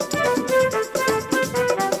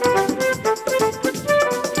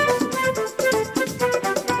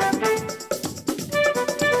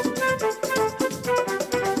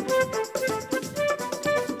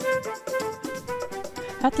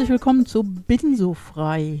Herzlich willkommen zu Bin so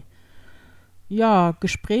frei. Ja,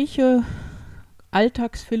 Gespräche,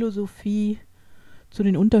 Alltagsphilosophie zu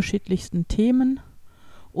den unterschiedlichsten Themen.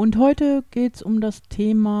 Und heute geht es um das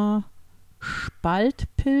Thema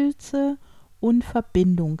Spaltpilze und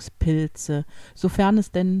Verbindungspilze, sofern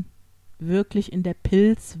es denn wirklich in der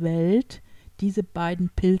Pilzwelt diese beiden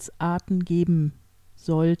Pilzarten geben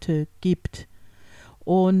sollte, gibt.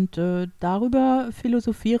 Und darüber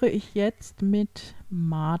philosophiere ich jetzt mit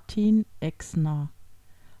Martin Exner.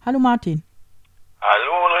 Hallo Martin.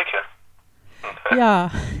 Hallo Ulrike. Ja,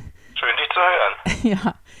 Schön dich zu hören.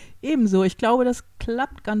 ja, ebenso. Ich glaube, das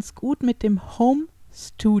klappt ganz gut mit dem Home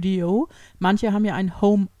Studio. Manche haben ja ein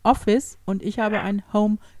Home Office und ich habe ein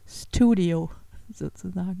Home Studio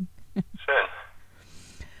sozusagen. Schön.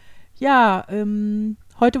 Ja,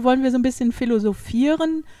 heute wollen wir so ein bisschen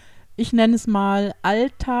philosophieren. Ich nenne es mal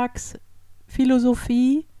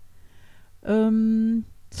Alltagsphilosophie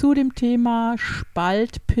zu dem Thema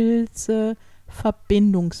Spaltpilze,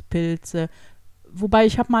 Verbindungspilze. Wobei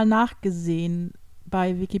ich habe mal nachgesehen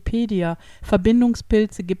bei Wikipedia.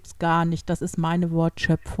 Verbindungspilze gibt es gar nicht. Das ist meine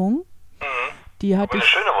Wortschöpfung. Die hatte Aber eine ich.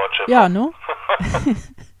 schöne Wortschöpfung. Ja, ne?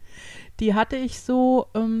 Die hatte ich so.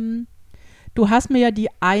 Du hast mir ja die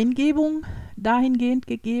Eingebung dahingehend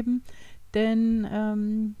gegeben,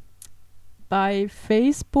 denn bei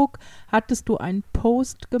Facebook hattest du einen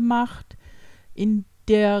Post gemacht in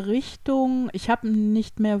der Richtung, ich habe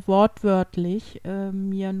nicht mehr wortwörtlich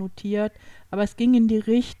mir notiert, aber es ging in die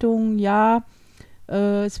Richtung, ja,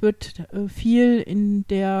 es wird viel in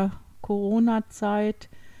der Corona-Zeit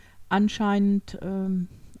anscheinend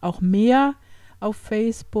auch mehr auf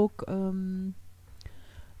Facebook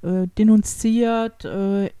denunziert,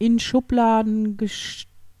 in Schubladen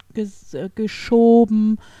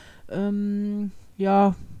geschoben,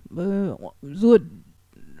 so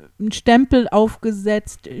einen Stempel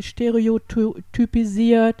aufgesetzt,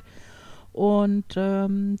 stereotypisiert. Und da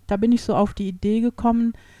bin ich so auf die Idee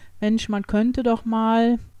gekommen, Mensch, man könnte doch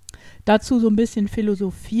mal dazu so ein bisschen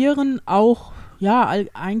philosophieren, auch ja,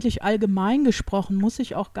 eigentlich allgemein gesprochen, muss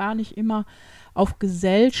sich auch gar nicht immer auf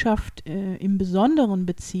Gesellschaft im Besonderen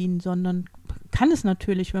beziehen, sondern kann es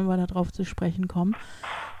natürlich, wenn wir darauf zu sprechen kommen.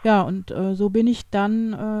 Ja, und so bin ich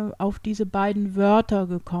dann auf diese beiden Wörter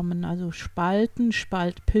gekommen, also Spalten,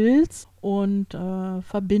 Spaltpilz und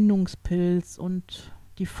Verbindungspilz. Und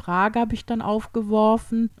die Frage habe ich dann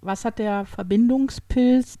aufgeworfen, was hat der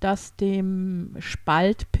Verbindungspilz, das dem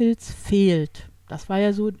Spaltpilz fehlt? Das war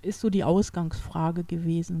ja so, ist so die Ausgangsfrage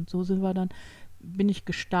gewesen. Und so bin ich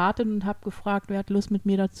gestartet und habe gefragt, wer hat Lust mit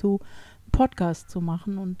mir dazu, einen Podcast zu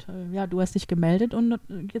machen. Und ja, du hast dich gemeldet und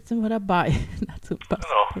jetzt sind wir dabei, dazu einen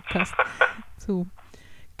Podcast zu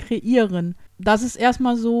kreieren. Das ist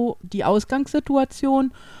erstmal so die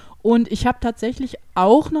Ausgangssituation. Und ich habe tatsächlich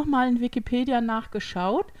auch nochmal in Wikipedia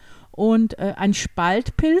nachgeschaut. Und ein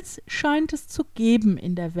Spaltpilz scheint es zu geben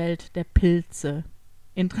in der Welt der Pilze.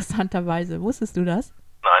 Interessanterweise. Wusstest du das?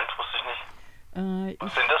 Nein, das wusste ich nicht.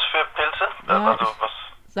 Was sind das für Pilze? Ja, Also was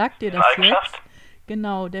sag dir eine das Eigenschaft? jetzt.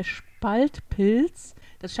 Genau, der Spaltpilz,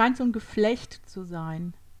 das scheint so ein Geflecht zu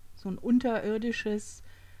sein. So ein unterirdisches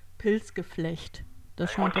Pilzgeflecht.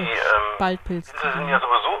 Das scheint der Spaltpilz zu Pilze sind sein. ja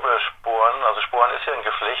sowieso über Sporen, also Sporen ist ja ein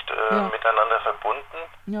Geflecht Ja. miteinander verbunden.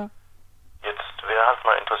 Ja. Jetzt wäre halt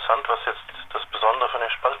mal interessant, was jetzt das Besondere von dem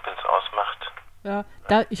Spaltpilz ausmacht. Ja,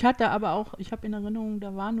 ich habe in Erinnerung,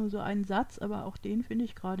 da war nur so ein Satz, aber auch den finde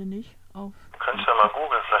ich gerade nicht. Du könntest ja mal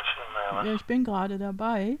googeln, vielleicht finden wir ja was. Ja, ich bin gerade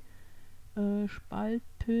dabei.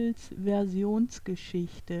 Spaltpilz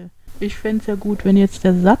Versionsgeschichte. Ich fände es ja gut, wenn jetzt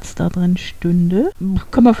der Satz da drin stünde.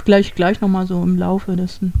 Können wir gleich nochmal so im Laufe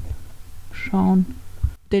dessen schauen.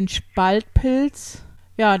 Den Spaltpilz,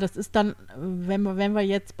 ja, das ist dann, wenn wir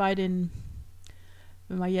jetzt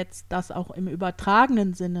das auch im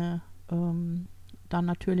übertragenen Sinne dann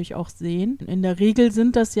natürlich auch sehen. In der Regel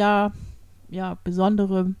sind das ja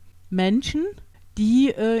besondere Menschen, die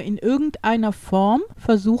in irgendeiner Form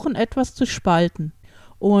versuchen, etwas zu spalten.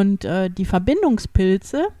 Und die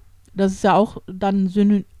Verbindungspilze, das ist ja auch dann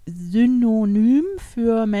Synonym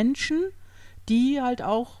für Menschen, die halt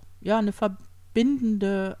auch eine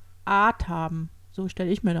verbindende Art haben. So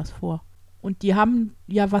stelle ich mir das vor. Und die haben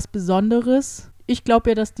ja was Besonderes. Ich glaube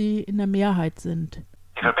ja, dass die in der Mehrheit sind.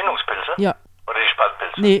 Die Verbindungspilze? Ja. Oder die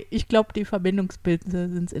Spaltpilze? Nee, ich glaube, die Verbindungspilze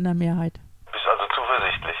sind es in der Mehrheit. Du bist also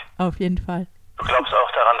zuversichtlich. Auf jeden Fall. Du glaubst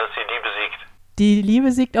auch daran, dass die Liebe siegt? Die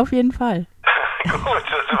Liebe siegt auf jeden Fall. Gut,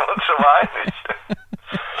 da sind wir uns schon mal einig.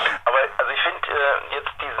 Aber also ich finde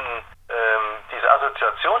jetzt diese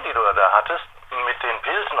Assoziation, die du da hattest, mit den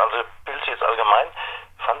Pilzen, also Pilze jetzt allgemein,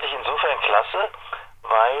 fand ich insofern klasse,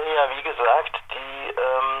 weil ja, wie gesagt, die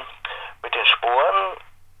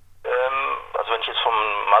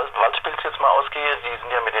Dinge, die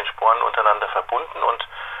sind ja mit den Sporen untereinander verbunden und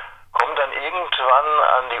kommen dann irgendwann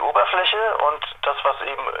an die Oberfläche und das, was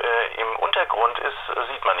eben im Untergrund ist,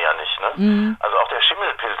 sieht man ja nicht. Ne? Mhm. Also auch der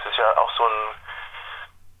Schimmelpilz ist ja auch so ein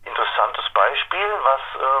interessantes Beispiel,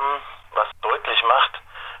 was deutlich macht,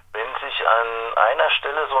 wenn sich an einer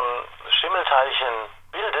Stelle so ein Schimmelteilchen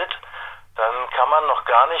bildet, dann kann man noch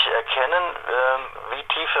gar nicht erkennen, wie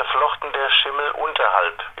tief verflochten der Schimmel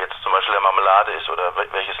unterhalb jetzt zum Beispiel der Marmelade ist oder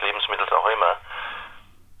welches Lebensmittels auch immer.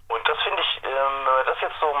 Und das finde ich, wenn man das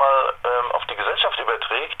jetzt so mal auf die Gesellschaft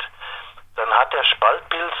überträgt, dann hat der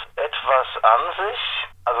Spaltpilz etwas an sich,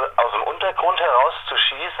 also aus dem Untergrund heraus zu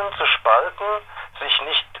schießen, zu spalten, sich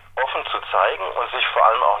nicht offen zu zeigen und sich vor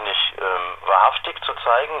allem auch nicht wahrhaftig zu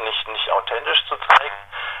zeigen, nicht authentisch zu zeigen,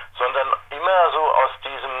 sondern immer so aus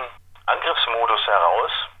diesem Angriffsmodus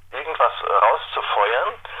heraus irgendwas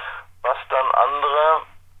rauszufeuern, was dann andere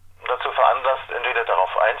dazu veranlasst, entweder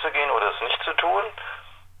darauf einzugehen oder es nicht zu tun.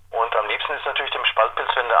 Und am liebsten ist natürlich dem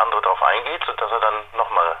Spaltpilz, wenn der andere darauf eingeht, sodass er dann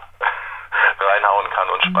nochmal reinhauen kann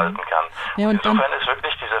und spalten kann. Ja, und insofern ist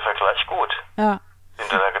wirklich dieser Vergleich gut, den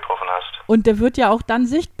du da getroffen hast. Und der wird ja auch dann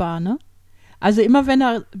sichtbar, ne? Also immer wenn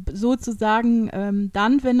er sozusagen,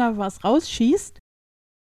 wenn er was rausschießt.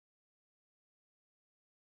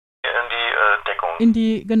 In die Deckung.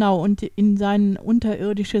 Und in sein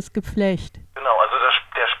unterirdisches Geflecht. Genau, also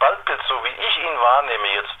der Spaltpilz, so wie ich ihn wahrnehme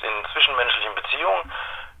jetzt in zwischenmenschlichen Beziehungen,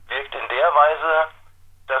 wirkt in der Weise,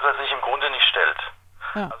 dass er sich im Grunde nicht stellt.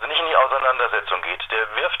 Ja. Also nicht in die Auseinandersetzung geht.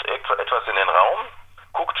 Der wirft etwas in den Raum,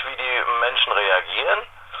 guckt, wie die Menschen reagieren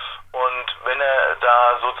und wenn er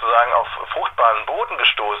da sozusagen auf fruchtbaren Boden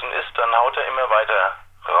gestoßen ist, dann haut er immer weiter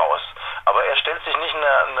raus. Aber er stellt sich nicht in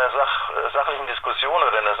einer sachlichen Diskussion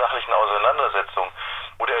oder in einer sachlichen Auseinandersetzung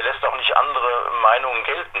oder er lässt auch nicht andere Meinungen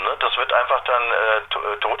gelten. Ne? Das wird einfach dann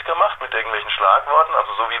tot gemacht mit irgendwelchen Schlagworten,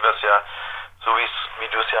 also so wie wir es ja wie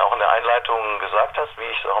du es ja auch in der Einleitung gesagt hast, wie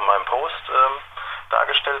ich es auch in meinem Post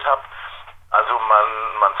dargestellt habe. Also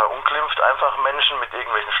man verunglimpft einfach Menschen mit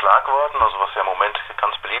irgendwelchen Schlagworten, also was ja im Moment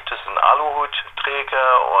ganz beliebt ist, sind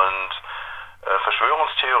Aluhutträger und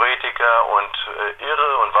Verschwörungstheoretiker und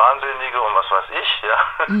Irre und Wahnsinnige und was weiß ich, ja,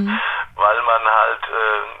 weil man halt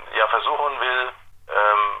versuchen will,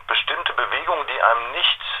 bestimmte Bewegungen, die einem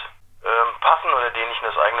nicht passen oder die nicht in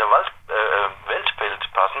das eigene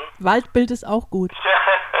Weltbild passen. Waldbild ist auch gut.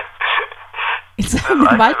 das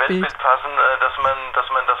eigene Weltbild passen, dass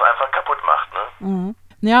man das einfach kaputt macht. Ne? Mhm.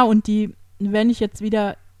 Ja, und wenn ich jetzt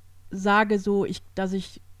wieder sage, dass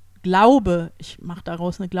ich glaube, ich mache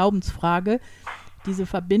daraus eine Glaubensfrage, diese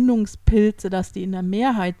Verbindungspilze, dass die in der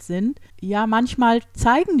Mehrheit sind, ja, manchmal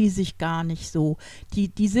zeigen die sich gar nicht so.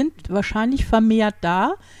 Die sind wahrscheinlich vermehrt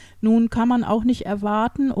da. Nun kann man auch nicht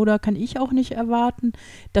erwarten oder kann ich auch nicht erwarten,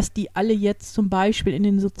 dass die alle jetzt zum Beispiel in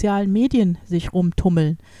den sozialen Medien sich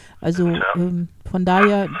rumtummeln. Also von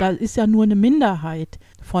daher, da ist ja nur eine Minderheit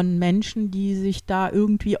von Menschen, die sich da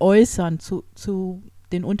irgendwie äußern zu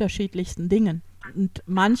den unterschiedlichsten Dingen. Und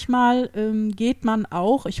manchmal geht man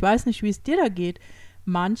auch, ich weiß nicht, wie es dir da geht,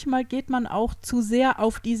 manchmal geht man auch zu sehr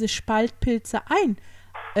auf diese Spaltpilze ein.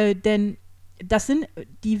 Denn das sind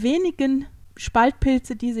die wenigen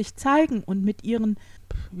Spaltpilze, die sich zeigen und mit ihren,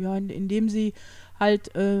 indem sie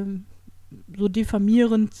halt so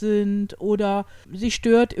diffamierend sind oder sie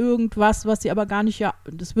stört irgendwas, was sie aber gar nicht,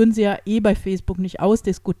 das würden sie ja bei Facebook nicht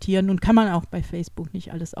ausdiskutieren und kann man auch bei Facebook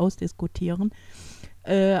nicht alles ausdiskutieren.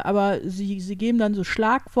 Aber sie geben dann so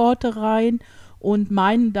Schlagworte rein und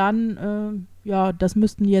meinen dann, da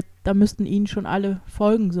müssten ihnen schon alle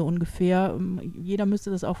folgen, so ungefähr. Jeder müsste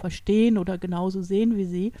das auch verstehen oder genauso sehen wie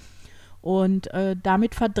sie. Und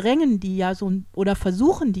damit verdrängen die ja oder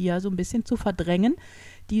versuchen die ja so ein bisschen zu verdrängen,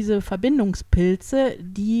 diese Verbindungspilze,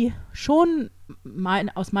 die schon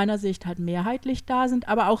aus meiner Sicht halt mehrheitlich da sind,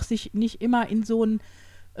 aber auch sich nicht immer in so ein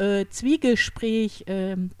Zwiegespräch,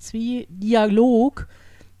 Dialog,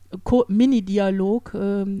 Mini-Dialog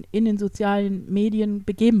in den sozialen Medien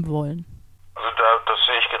begeben wollen. Also das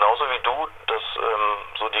sehe ich genauso wie du, dass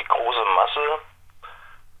so die große Masse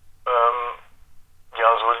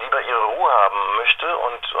so lieber ihre Ruhe haben möchte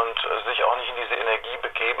und sich auch nicht in diese Energie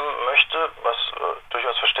begeben möchte, was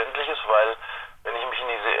durchaus verständlich ist, weil wenn ich mich in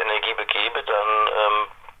diese Energie begebe, dann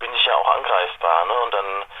bin ich ja auch angreifbar, ne? Und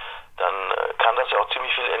dann kann das ja auch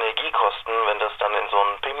ziemlich viel Energie kosten, wenn das dann in so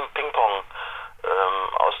einen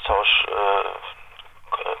Ping-Pong-Austausch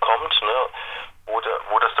kommt, ne?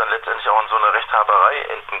 Wo das dann letztendlich auch in so einer Rechthaberei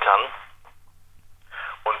enden kann.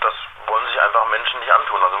 Und das wollen sich einfach Menschen nicht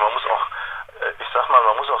antun. Also man muss auch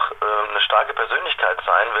eine starke Persönlichkeit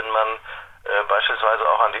sein, wenn man beispielsweise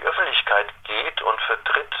auch an die Öffentlichkeit geht und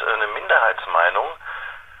vertritt eine Minderheitsmeinung,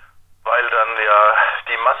 weil dann ja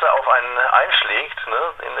Masse auf einen einschlägt, ne,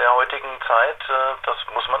 in der heutigen Zeit, das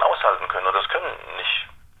muss man aushalten können und das können nicht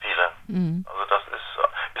viele. Also das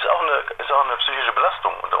ist auch eine psychische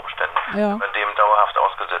Belastung unter Umständen, wenn man dem dauerhaft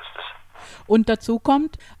ausgesetzt ist. Und dazu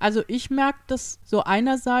kommt, also ich merke das so,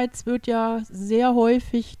 einerseits wird ja sehr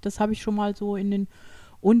häufig, das habe ich schon mal so in den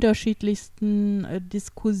unterschiedlichsten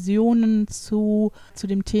Diskussionen zu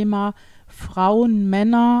dem Thema Frauen,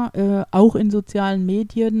 Männer, auch in sozialen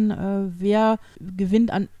Medien, wer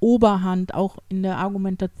gewinnt an Oberhand, auch in der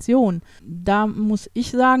Argumentation. Da muss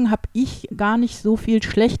ich sagen, habe ich gar nicht so viel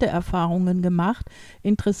schlechte Erfahrungen gemacht.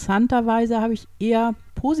 Interessanterweise habe ich eher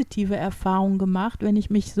positive Erfahrungen gemacht, wenn ich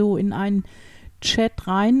mich so in einen Chat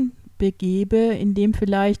rein begebe, in dem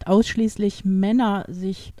vielleicht ausschließlich Männer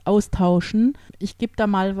sich austauschen. Ich gebe da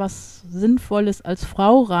mal was Sinnvolles als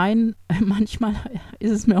Frau rein. Manchmal ist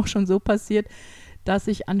es mir auch schon so passiert, dass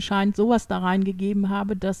ich anscheinend sowas da reingegeben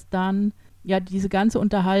habe, dass dann, ja, diese ganze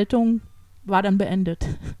Unterhaltung war dann beendet.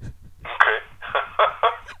 Okay.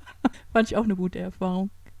 Fand ich auch eine gute Erfahrung.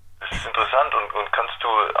 Das ist interessant. Und kannst du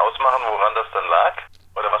ausmachen, woran das dann lag?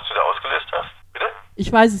 Oder was du da ausgelöst hast? Bitte?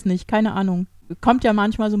 Ich weiß es nicht, keine Ahnung. Kommt ja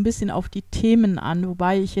manchmal so ein bisschen auf die Themen an,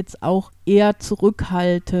 wobei ich jetzt auch eher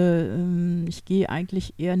zurückhalte. Ich gehe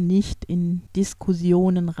eigentlich eher nicht in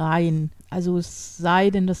Diskussionen rein. Also es sei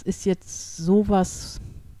denn, das ist jetzt sowas,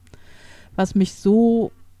 was mich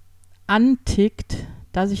so antickt,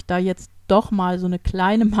 dass ich da jetzt doch mal so eine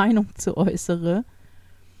kleine Meinung zu äußere.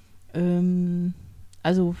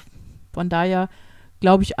 Also von daher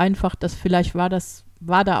glaube ich einfach, dass vielleicht war das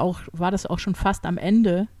auch schon fast am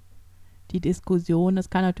Ende, die Diskussion. Das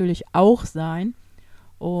kann natürlich auch sein.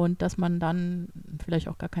 Und dass man dann vielleicht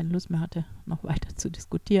auch gar keine Lust mehr hatte, noch weiter zu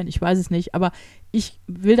diskutieren. Ich weiß es nicht. Aber ich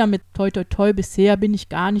will damit toi toi toi, bisher bin ich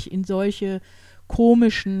gar nicht in solche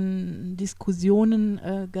komischen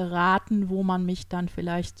Diskussionen geraten, wo man mich dann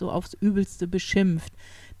vielleicht so aufs Übelste beschimpft.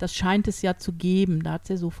 Das scheint es ja zu geben. Da hat es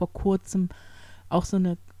ja so vor kurzem auch so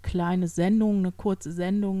eine kleine Sendung, eine kurze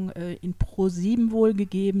Sendung in Pro7 wohl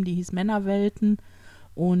gegeben, die hieß Männerwelten.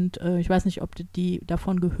 Und ich weiß nicht, ob du die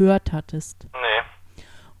davon gehört hattest. Nee.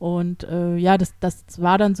 Und ja, das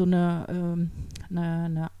war dann so eine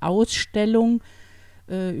Ausstellung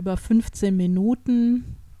über 15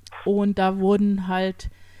 Minuten. Und da wurden halt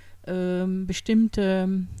bestimmte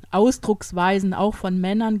Ausdrucksweisen auch von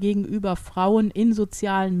Männern gegenüber Frauen in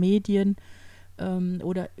sozialen Medien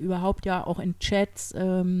oder überhaupt ja auch in Chats,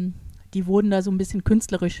 die wurden da so ein bisschen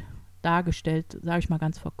künstlerisch dargestellt, sage ich mal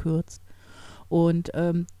ganz verkürzt. Und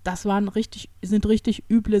das sind richtig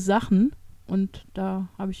üble Sachen. Und da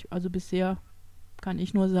habe ich also bisher, kann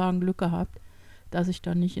ich nur sagen, Glück gehabt, dass ich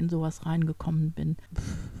da nicht in sowas reingekommen bin.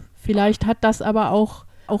 Vielleicht hat das aber auch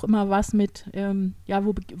immer was mit, ja,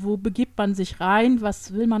 wo begibt man sich rein?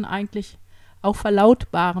 Was will man eigentlich auch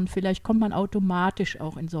verlautbaren? Vielleicht kommt man automatisch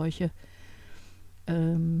auch in solche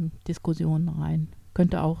Diskussionen rein.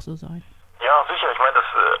 Könnte auch so sein. Ja, sicher. Ich meine,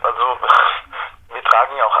 wir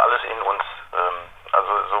tragen ja auch alles in uns.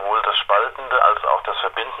 Also sowohl das Spaltende als auch das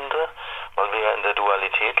Verbindende, weil wir ja in der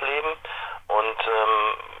Dualität leben. Und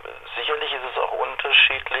sicherlich ist es auch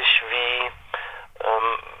unterschiedlich,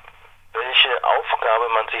 welche Aufgabe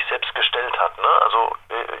man sich selbst gestellt hat. Ne? Also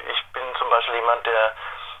ich bin zum Beispiel jemand, der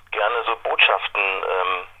gerne so Botschaften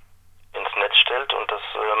ins Netz stellt, und das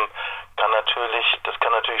kann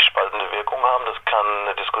natürlich spaltende Wirkung haben, das kann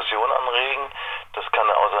eine Diskussion anregen, das kann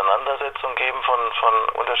eine Auseinandersetzung geben von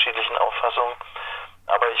unterschiedlichen Auffassungen.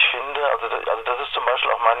 Aber ich finde, also das ist zum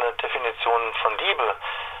Beispiel auch meine Definition von Liebe,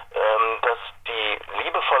 dass die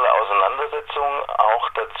liebevolle Auseinandersetzung auch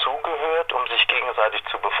dazugehört, um sich gegenseitig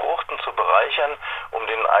zu befruchten, zu bereichern, um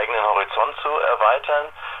den eigenen Horizont zu erweitern,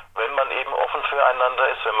 wenn man eben offen füreinander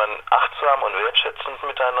ist, wenn man achtsam und wertschätzend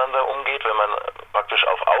miteinander umgeht, wenn man praktisch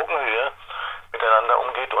auf Augenhöhe miteinander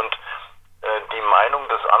umgeht und die Meinung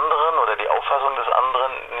des anderen oder die Auffassung des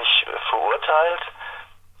anderen nicht verurteilt,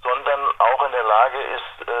 sondern auch in der Lage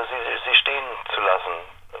ist, sie stehen zu lassen.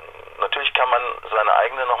 Natürlich kann man seine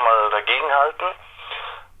eigene nochmal dagegenhalten,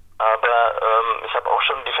 aber ich habe auch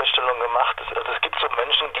schon die Feststellung gemacht, es gibt so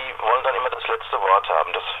Menschen, die wollen dann immer das letzte Wort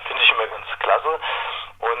haben. Das finde ich immer ganz klasse,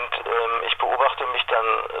 und ich beobachte mich dann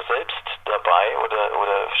selbst dabei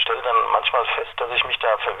oder stelle dann manchmal fest, dass ich mich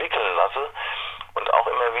da verwickeln lasse und auch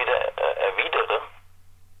immer wieder erwidere,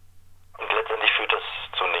 und letztendlich führt das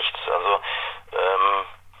zu nichts. Also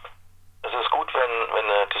es ist gut, wenn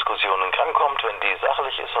eine Diskussion in Gang kommt, wenn die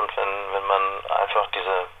sachlich ist und wenn man einfach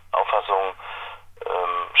diese Auffassung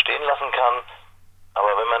stehen lassen kann.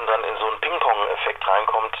 Aber wenn man dann in so einen Ping-Pong-Effekt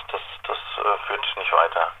reinkommt, das führt nicht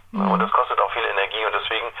weiter. Und das kostet auch viel Energie. Und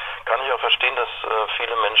deswegen kann ich auch verstehen, dass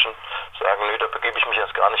viele Menschen sagen, nö, da begebe ich mich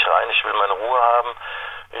erst gar nicht rein, ich will meine Ruhe haben.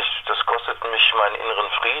 Das kostet mich meinen inneren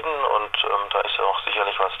Frieden und da ist ja auch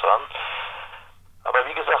sicherlich was dran. Aber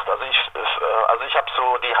wie gesagt, also ich habe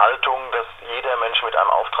so die Haltung, dass jeder Mensch mit einem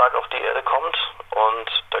Auftrag auf die Erde kommt und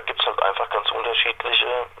da gibt es halt einfach ganz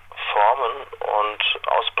unterschiedliche Formen und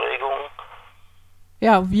Ausprägungen.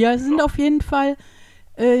 Ja, wir sind auf jeden Fall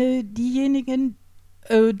diejenigen,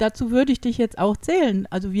 dazu würde ich dich jetzt auch zählen.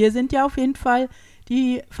 Also wir sind ja auf jeden Fall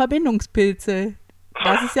die Verbindungspilze.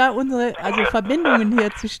 Das ist ja also Verbindungen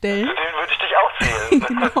herzustellen. Zu denen würde ich dich auch zählen.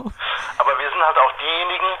 Genau. Aber wir sind halt auch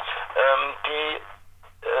diejenigen, die,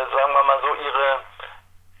 sagen wir mal so, ihre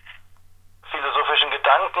philosophischen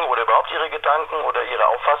Gedanken oder überhaupt ihre Gedanken oder ihre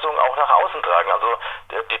Auffassung auch nach außen tragen. Also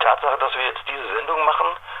die Tatsache, dass wir jetzt diese Sendung machen,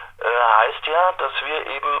 heißt ja, dass wir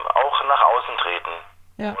eben auch nach außen treten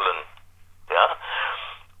wollen. Ja?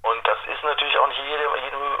 Und das ist natürlich auch nicht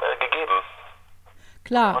jedem gegeben.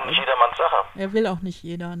 Klar. Und nicht jedermanns Sache. Er will auch nicht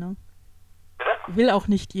jeder, ne? Bitte? Will auch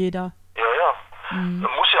nicht jeder. Ja.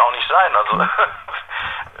 Muss ja auch nicht sein. Also,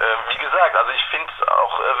 wie gesagt, also ich finde es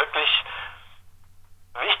auch wirklich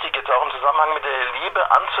wichtig, jetzt auch im Zusammenhang mit der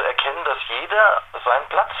Liebe anzuerkennen, dass jeder seinen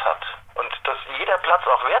Platz hat und dass jeder Platz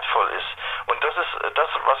auch wertvoll ist. Und das ist das,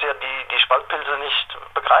 was ja die Spaltpilze nicht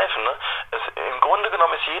begreifen. Ne? Im Grunde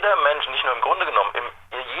genommen ist jeder Mensch, nicht nur im Grunde genommen,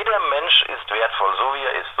 jeder Mensch ist wertvoll, so wie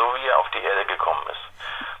er ist, so wie er auf die Erde gekommen ist.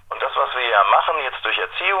 Und das, was wir ja machen, jetzt durch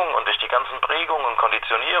Erziehung und durch die ganzen Prägungen und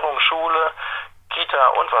Konditionierung, Schule, Kita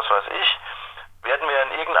und was weiß ich, werden wir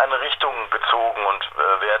in irgendeine Richtung gezogen und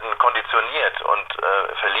werden konditioniert und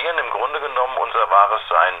verlieren im Grunde genommen unser wahres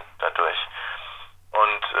Sein dadurch.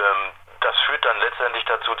 Und das führt dann letztendlich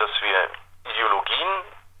dazu, dass wir Ideologien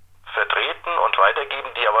vertreten und weitergeben,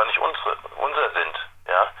 die aber nicht unser sind.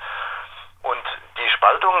 Ja? Und die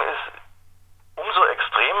Spaltung ist umso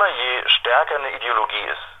extremer, je stärker eine Ideologie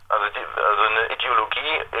ist. Also eine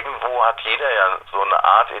Ideologie, irgendwo hat jeder ja so eine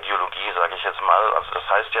Art Ideologie, sage ich jetzt mal. Also das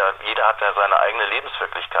heißt ja, jeder hat ja seine eigene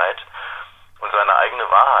Lebenswirklichkeit und seine eigene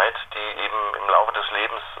Wahrheit, die eben im Laufe des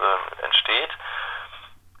Lebens entsteht.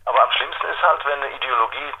 Aber am schlimmsten ist halt, wenn eine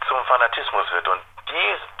Ideologie zum Fanatismus wird. Und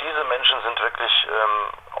diese Menschen sind wirklich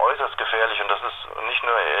äußerst gefährlich. Und das ist nicht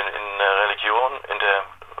nur in der Religion, in der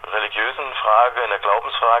religiösen Frage, in der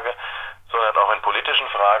Glaubensfrage, sondern auch in politischen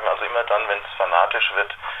Fragen. Also immer dann, wenn es fanatisch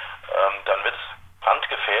wird, dann wird es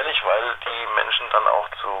brandgefährlich, weil die Menschen dann auch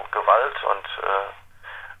zu Gewalt und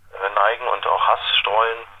neigen und auch Hass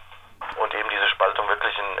streuen und eben diese Spaltung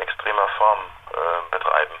wirklich in extremer Form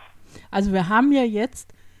betreiben. Also wir haben ja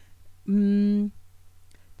jetzt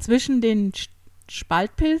zwischen den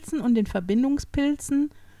Spaltpilzen und den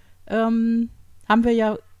Verbindungspilzen haben wir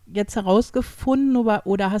ja jetzt herausgefunden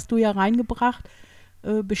oder hast du ja reingebracht,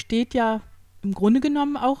 besteht ja im Grunde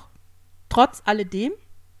genommen auch trotz alledem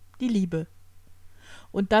die Liebe.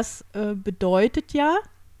 Und das bedeutet ja,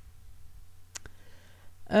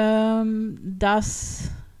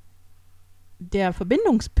 dass der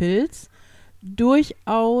Verbindungspilz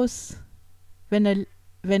durchaus, wenn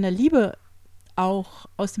er Liebe auch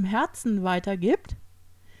aus dem Herzen weitergibt,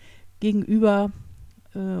 gegenüber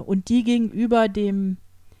und die gegenüber dem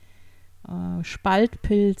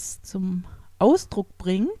Spaltpilz zum Ausdruck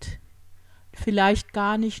bringt, vielleicht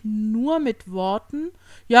gar nicht nur mit Worten,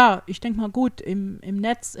 ja, ich denke mal gut, im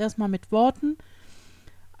Netz erstmal mit Worten,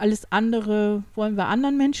 alles andere wollen wir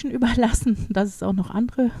anderen Menschen überlassen, dass es auch noch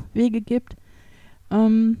andere Wege gibt.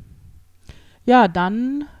 Ja,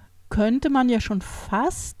 dann könnte man ja schon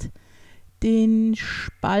fast den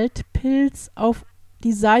Spaltpilz auf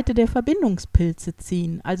die Seite der Verbindungspilze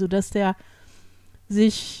ziehen, also dass der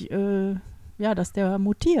sich, dass der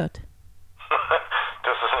mutiert.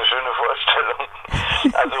 Das ist eine schöne Vorstellung.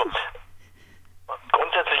 Also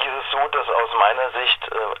grundsätzlich ist es so, dass aus meiner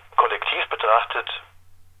Sicht kollektiv betrachtet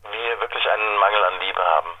wir wirklich einen Mangel an Liebe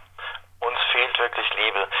haben. Uns fehlt wirklich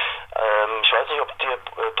Liebe. Ich weiß nicht, ob dir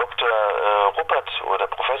Dr. Ruppert oder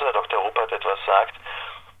Professor Dr. Ruppert etwas sagt.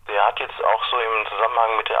 Der hat jetzt auch so im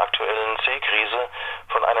Zusammenhang mit der aktuellen C-Krise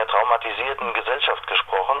von einer traumatisierten Gesellschaft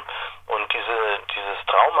gesprochen. Und dieses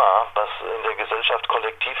Trauma, was in der Gesellschaft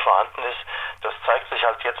kollektiv vorhanden ist, das zeigt sich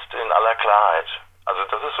halt jetzt in aller Klarheit. Also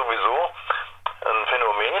das ist sowieso ein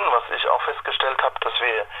Phänomen, was ich auch festgestellt habe, dass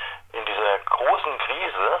wir in dieser großen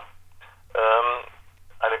Krise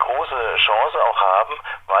eine große Chance auch haben,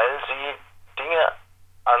 weil sie Dinge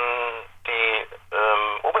an die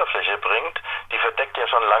Oberfläche bringt, die verdeckt ja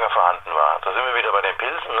schon lange vorhanden war. Da sind wir wieder bei den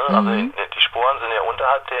Pilzen, ne? Also die Sporen sind ja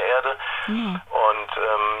unterhalb der Erde und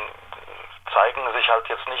zeigen sich halt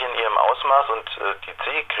jetzt nicht in ihrem Ausmaß und die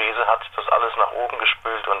C-Krise hat das alles nach oben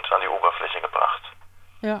gespült und an die Oberfläche gebracht.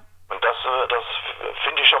 Ja. Und das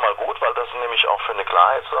nämlich auch für eine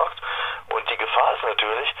Klarheit sorgt. Und die Gefahr ist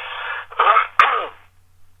natürlich,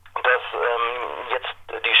 dass jetzt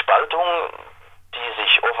die Spaltung, die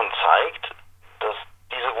sich offen zeigt, dass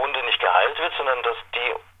diese Wunde nicht geheilt wird, sondern dass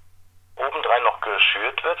die obendrein noch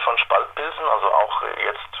geschürt wird von Spaltpilzen, also auch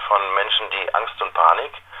jetzt von Menschen, die Angst und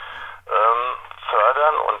Panik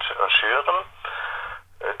fördern und schüren.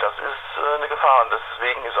 Das ist eine Gefahr und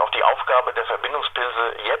deswegen ist auch die Aufgabe der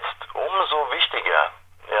Verbindungspilze jetzt umso wichtiger.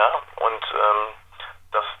 Ja? Und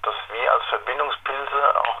dass wir als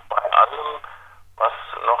Verbindungspilze auch bei allem, was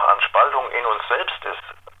noch an Spaltung in uns selbst ist,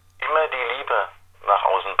 immer die Liebe nach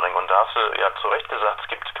außen bringen. Und da hast du ja zu Recht gesagt, es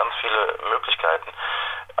gibt ganz viele Möglichkeiten.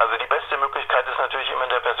 Also die beste Möglichkeit ist natürlich immer in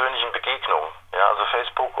der persönlichen Begegnung. Ja, also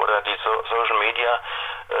Facebook oder die Social Media,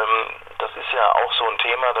 das ist ja auch so ein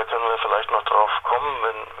Thema, da können wir vielleicht noch drauf kommen,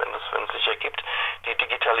 wenn es sich ergibt. Die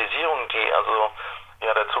Digitalisierung, die also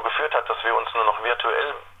ja dazu geführt hat, dass wir uns nur noch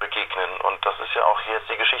virtuell begegnen. Und das ist ja auch jetzt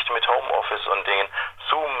die Geschichte mit Homeoffice und den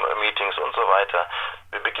Zoom-Meetings und so weiter.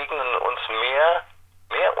 Wir begegnen uns mehr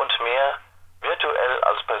und mehr virtuell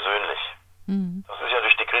als persönlich. Mhm. Das ist ja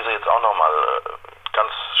durch die Krise jetzt auch nochmal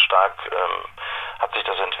ganz stark hat sich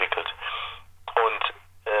das entwickelt. Und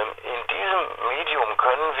in diesem Medium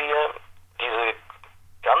können wir diese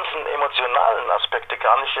ganzen emotionalen Aspekte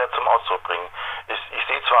gar nicht ja zum Ausdruck bringen. Ich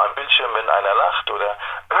sehe zwar am Bildschirm, wenn einer lacht oder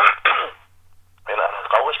wenn einer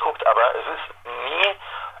traurig guckt, aber es ist nie,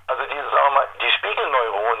 also diese, sagen wir mal, die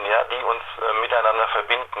Spiegelneuronen, ja, die uns miteinander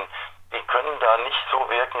verbinden, die können da nicht so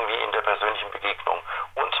wirken wie in der persönlichen Begegnung.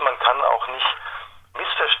 Und man kann auch nicht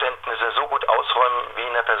Missverständnisse so gut ausräumen wie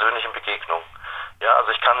in der persönlichen Begegnung. Ja,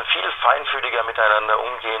 also ich kann viel feinfühliger miteinander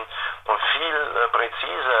umgehen und viel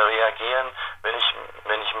präziser reagieren, wenn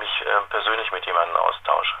ich mich persönlich mit jemandem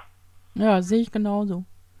austausche. Ja, sehe ich genauso.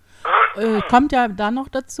 Kommt ja dann noch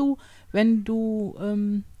dazu, wenn du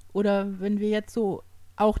oder wenn wir jetzt so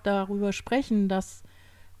auch darüber sprechen, dass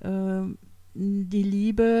die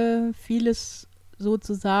Liebe vieles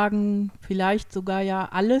sozusagen, vielleicht sogar ja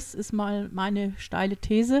alles, ist mal meine steile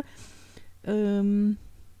These, ja,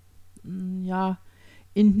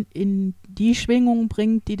 in die Schwingung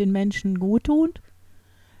bringt, die den Menschen gut tut,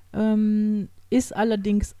 ist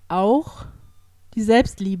allerdings auch die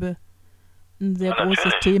Selbstliebe ein sehr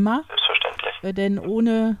großes Thema. Selbstverständlich. Denn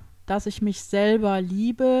ohne, dass ich mich selber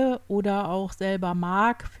liebe oder auch selber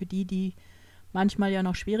mag, für die manchmal ja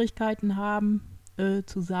noch Schwierigkeiten haben,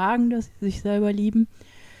 zu sagen, dass sie sich selber lieben,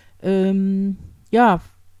 ja,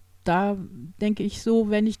 da denke ich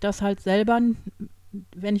so, wenn ich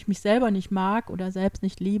mich selber nicht mag oder selbst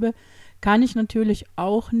nicht liebe, kann ich natürlich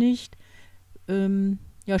auch nicht,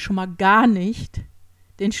 ja schon mal gar nicht,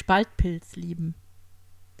 den Spaltpilz lieben.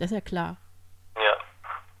 Das ist ja klar. Ja.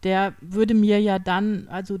 Der würde mir ja dann,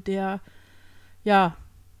 also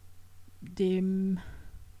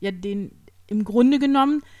im Grunde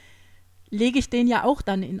genommen lege ich den ja auch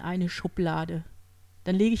dann in eine Schublade.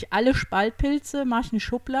 Dann lege ich alle Spaltpilze, mache ich eine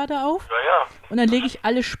Schublade auf und dann lege ich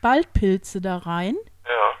alle Spaltpilze da rein,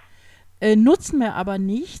 nutzen mir aber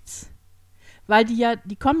nichts, weil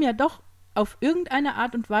die kommen ja doch auf irgendeine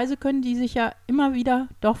Art und Weise, können die sich ja immer wieder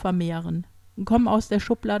doch vermehren und kommen aus der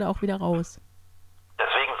Schublade auch wieder raus.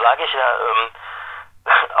 Deswegen sage ich ja,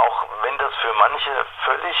 auch wenn das für manche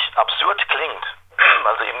völlig absurd klingt,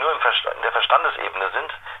 also eben nur in der Verstandesebene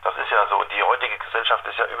sind, das ist ja so, die heutige Gesellschaft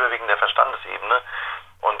ist ja überwiegend der Verstandesebene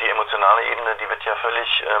und die emotionale Ebene, die wird ja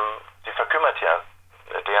völlig, sie verkümmert ja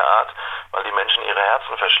derart, weil die Menschen ihre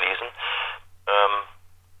Herzen verschließen.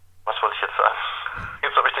 Was wollte ich jetzt sagen?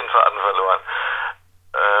 Jetzt habe ich den Faden verloren.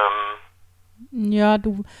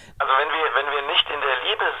 Also wenn wir nicht in der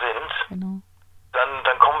Liebe sind, genau,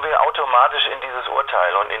 dann kommen wir automatisch in dieses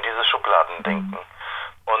Urteil und in dieses Schubladendenken.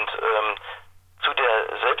 Und zu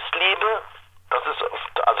der Selbstliebe, das ist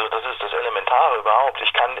das Elementare überhaupt.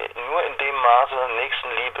 Ich kann nur in dem Maße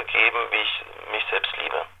Nächstenliebe geben, wie ich mich selbst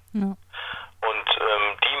liebe. Ja. Und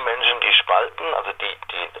die Menschen, die spalten, also die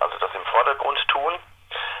das im Vordergrund tun,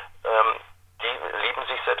 die lieben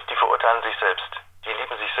sich selbst, die verurteilen sich selbst. Die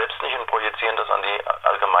lieben sich selbst nicht und projizieren das an die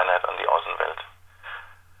Allgemeinheit, an die Außenwelt.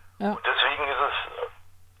 Ja. Und deswegen ist es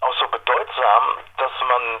auch so bedeutsam, dass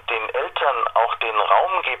man den Eltern auch den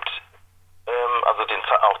Raum gibt, also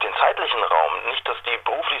auch den zeitlichen Raum, nicht, dass die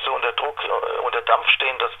beruflich so unter Druck, unter Dampf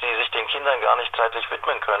stehen, dass die sich den Kindern gar nicht zeitlich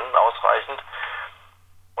widmen können, ausreichend,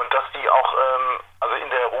 und dass die auch, also in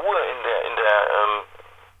der Ruhe,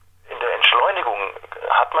 in der Entschleunigung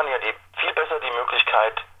hat man ja viel besser die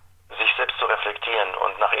Möglichkeit, sich selbst zu reflektieren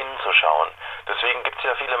und nach innen zu schauen. Deswegen gibt es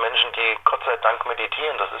ja viele Menschen, die Gott sei Dank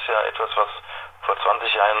meditieren. Das ist ja etwas, was vor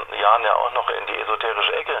 20 Jahren ja auch noch in die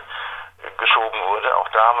esoterische Ecke geschoben wurde. Auch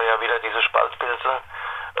da haben wir ja wieder diese Spaltpilze.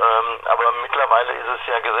 Aber mittlerweile ist es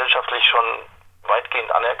ja gesellschaftlich schon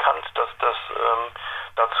weitgehend anerkannt, dass das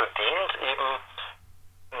dazu dient, eben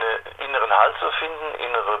einen inneren Halt zu finden,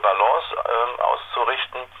 innere Balance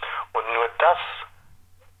auszurichten. Und nur das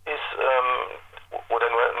ist, oder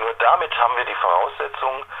nur damit haben wir die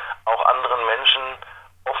Voraussetzung, auch anderen Menschen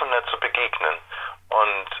offener zu begegnen.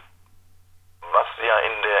 Und was ja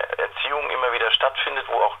in der Erziehung immer wieder stattfindet,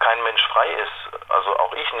 wo auch kein Mensch frei ist, also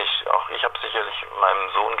auch ich nicht, auch ich habe sicherlich meinem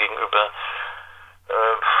Sohn gegenüber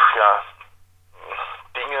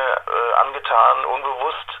Dinge angetan,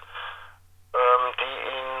 unbewusst, die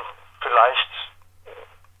ihn vielleicht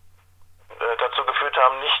dazu geführt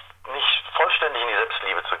haben, nicht vollständig in die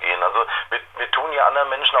Selbstliebe zu gehen. Also wir tun ja anderen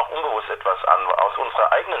Menschen auch unbewusst etwas an, aus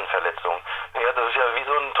unserer eigenen Verletzung. Ja, das ist ja wie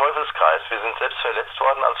so ein Teufelskreis. Wir sind selbst verletzt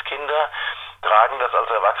worden als Kinder, tragen das als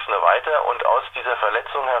Erwachsene weiter und aus dieser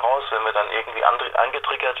Verletzung heraus, wenn wir dann irgendwie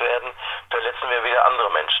angetriggert werden, verletzen wir wieder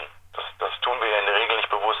andere Menschen. Das tun wir ja in der Regel nicht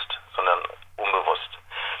bewusst, sondern unbewusst.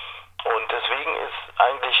 Und deswegen ist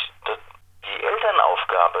eigentlich die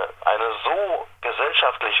Elternaufgabe eine so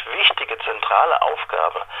gesellschaftlich wichtige, zentrale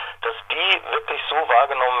Aufgabe, dass die wirklich so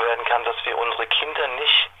wahrgenommen werden kann, dass wir unsere Kinder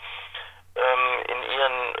nicht in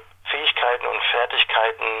ihren Fähigkeiten und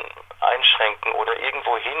Fertigkeiten einschränken oder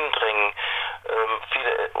irgendwo hindrängen.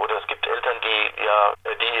 Oder es gibt Eltern, die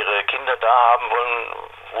ihre Kinder da haben wollen,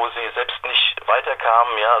 wo sie selbst nicht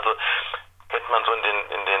weiterkamen. Ja, also kennt man so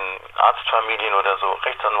in den Arztfamilien oder so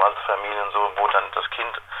Rechtsanwaltsfamilien, so, wo dann das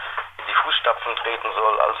Kind in die Fußstapfen treten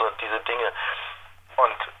soll, also diese Dinge.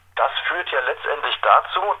 Und das führt ja letztendlich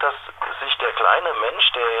dazu, dass sich der kleine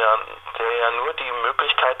Mensch, der ja nur die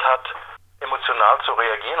Möglichkeit hat, emotional zu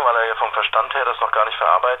reagieren, weil er ja vom Verstand her das noch gar nicht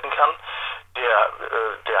verarbeiten kann,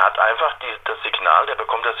 der hat einfach das Signal, der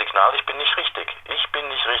bekommt das Signal, ich bin nicht richtig. Ich bin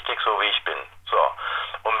nicht richtig, so wie ich bin. So.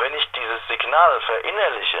 Und wenn ich dieses Signal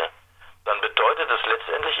verinnerliche, dann bedeutet es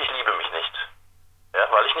letztendlich, ich liebe mich nicht. Ja,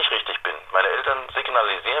 weil ich nicht richtig bin. Meine Eltern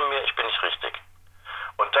signalisieren mir, ich bin nicht richtig.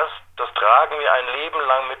 Und das tragen wir ein Leben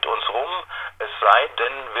lang mit uns rum, es sei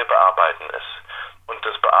denn, wir bearbeiten es. Und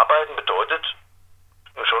das Bearbeiten bedeutet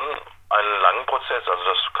schon einen langen Prozess. Also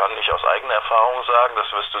das kann ich aus eigener Erfahrung sagen,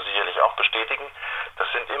 das wirst du sicherlich auch bestätigen.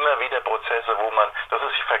 Das sind immer wieder Prozesse,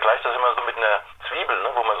 ich vergleiche das immer so mit einer Zwiebel,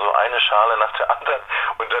 ne, wo man so eine Schale nach der anderen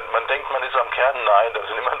und dann man denkt, man ist am Kern, nein, da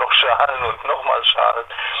sind immer noch Schalen und nochmal Schalen.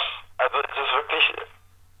 Also es ist wirklich,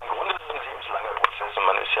 im Grunde ist es ein lebenslanger Prozess und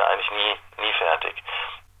man ist ja eigentlich nie fertig.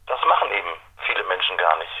 Das machen eben viele Menschen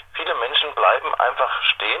gar nicht. Viele Menschen bleiben einfach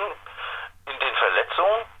stehen in den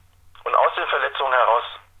Verletzungen und aus den Verletzungen heraus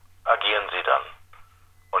agieren sie dann.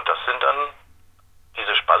 Und das sind dann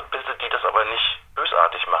diese Spaltpilze, die das aber nicht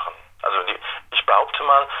bösartig machen. Also ich behaupte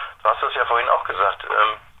mal, du hast das ja vorhin auch gesagt,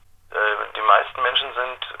 die meisten Menschen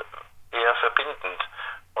sind eher verbindend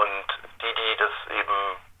und die das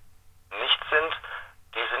eben nicht sind,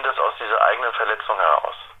 die sind das aus dieser eigenen Verletzung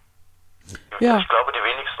heraus. Ja. Ich glaube, die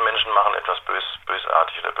wenigsten Menschen machen etwas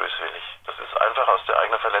bösartig oder böswillig. Das ist einfach aus der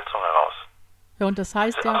eigenen Verletzung heraus. Ja, und das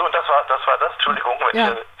heißt ja... Achso, das war das, Entschuldigung,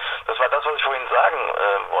 ja. Das war das, was ich vorhin sagen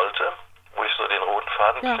wollte, wo ich so den roten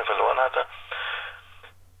Faden ein bisschen verloren hatte.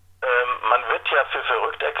 Man wird ja für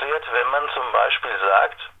verrückt erklärt, wenn man zum Beispiel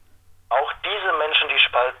sagt, auch diese Menschen, die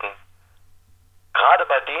spalten, gerade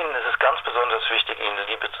bei denen ist es ganz besonders wichtig, ihnen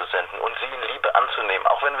Liebe zu senden und sie in Liebe anzunehmen,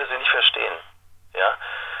 auch wenn wir sie nicht verstehen. Ja?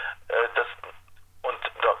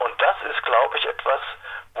 Und das ist, glaube ich, etwas,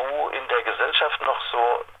 wo in der Gesellschaft noch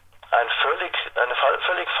so eine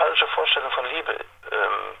völlig falsche Vorstellung von Liebe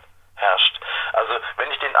herrscht. Also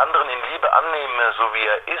wenn ich den anderen in Liebe annehme, so wie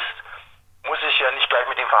er ist, muss ich ja nicht gleich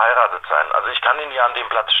mit ihm verheiratet sein. Also ich kann ihn ja an dem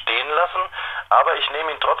Platz stehen lassen, aber ich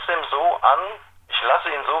nehme ihn trotzdem so an, ich lasse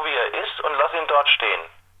ihn so, wie er ist und lasse ihn dort stehen.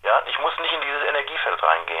 Ja, ich muss nicht in dieses Energiefeld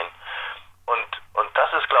reingehen. Und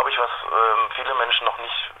das ist, glaube ich, was viele Menschen noch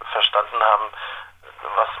nicht verstanden haben,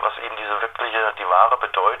 was eben die wahre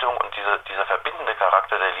Bedeutung und dieser verbindende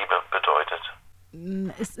Charakter der Liebe bedeutet.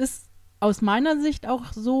 Es ist aus meiner Sicht auch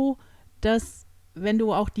so, dass, wenn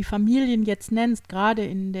du auch die Familien jetzt nennst, gerade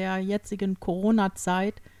in der jetzigen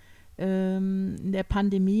Corona-Zeit, in der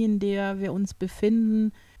Pandemie, in der wir uns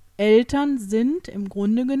befinden, Eltern sind im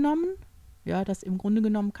Grunde genommen, ja, das im Grunde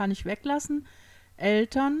genommen kann ich weglassen,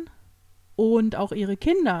 Eltern und auch ihre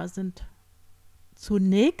Kinder sind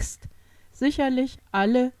zunächst sicherlich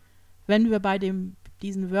alle, wenn wir bei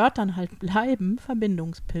diesen Wörtern halt bleiben,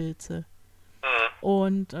 Verbindungspilze.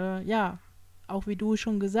 Und auch wie du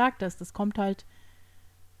schon gesagt hast, das kommt halt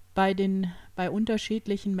bei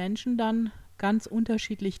unterschiedlichen Menschen dann ganz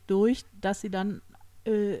unterschiedlich durch, dass sie dann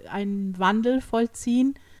einen Wandel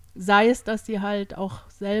vollziehen Sei es, dass sie halt auch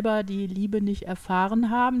selber die Liebe nicht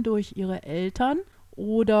erfahren haben durch ihre Eltern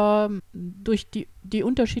oder durch die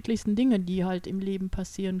unterschiedlichsten Dinge, die halt im Leben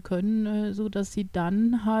passieren können, so dass sie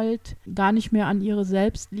dann halt gar nicht mehr an ihre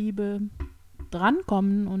Selbstliebe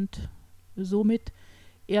drankommen und somit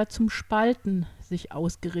eher zum Spalten sich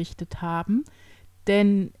ausgerichtet haben.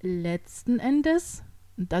 Denn letzten Endes,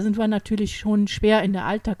 und da sind wir natürlich schon schwer in der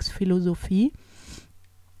Alltagsphilosophie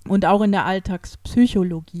und auch in der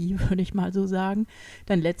Alltagspsychologie, würde ich mal so sagen,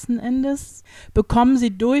 denn letzten Endes bekommen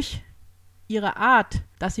sie durch ihre Art,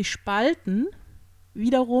 dass sie spalten,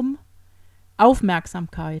 wiederum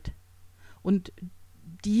Aufmerksamkeit. Und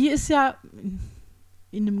die ist ja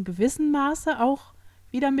in einem gewissen Maße auch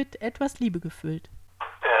wieder mit etwas Liebe gefüllt.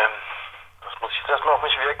 Das muss ich jetzt erstmal auf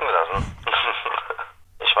mich wirken lassen.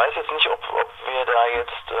 Ich weiß jetzt nicht, ob wir da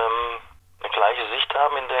jetzt eine gleiche Sicht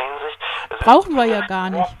haben in der Hinsicht. Brauchen wir ja gar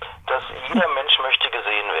nicht. Dass jeder Mensch möchte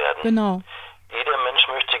gesehen werden. Genau. Jeder Mensch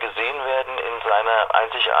möchte gesehen werden in seiner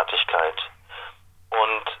Einzigartigkeit.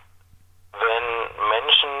 Und wenn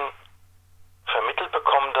Menschen vermittelt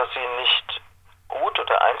bekommen, dass sie nicht gut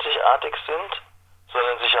oder einzigartig sind,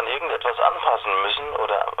 sondern sich an irgendetwas anpassen müssen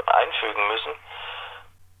oder einfügen müssen,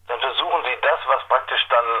 dann versuchen sie das, was praktisch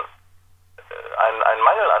dann einen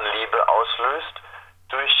Mangel an Liebe auslöst,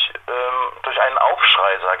 durch einen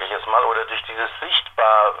Aufschrei, sage ich jetzt mal, oder durch dieses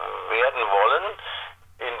sichtbar werden wollen,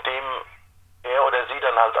 indem er oder sie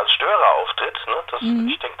dann halt als Störer auftritt. Ne?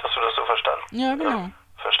 Ich denke, dass du das so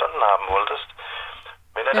verstanden haben wolltest.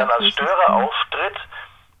 Wenn er dann als Störer auftritt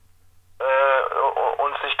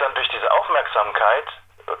und sich dann durch diese Aufmerksamkeit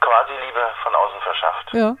quasi Liebe von außen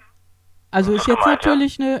verschafft. Ja. Also ist jetzt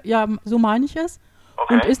natürlich so meine ich es.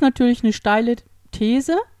 Okay. Und ist natürlich eine steile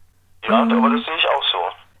These. Ja, aber das sehe ich auch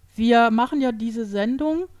so. Wir machen ja diese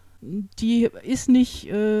Sendung, die ist nicht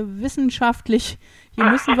wissenschaftlich, hier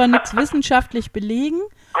müssen wir nichts wissenschaftlich belegen,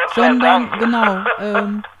 sondern genau,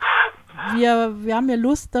 wir haben ja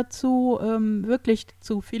Lust dazu, wirklich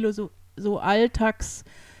zu so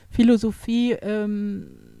Alltagsphilosophie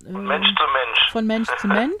Mensch zu Mensch. Von Mensch zu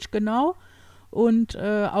Mensch, genau. Und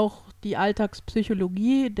auch die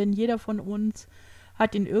Alltagspsychologie, denn jeder von uns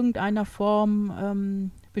hat in irgendeiner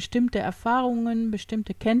Form bestimmte Erfahrungen,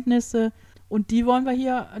 bestimmte Kenntnisse und die wollen wir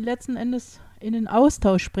hier letzten Endes in den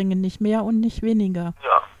Austausch bringen, nicht mehr und nicht weniger.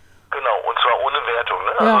 Ja, genau, und zwar ohne Wertung.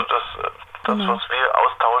 Ne? Ja, also das was wir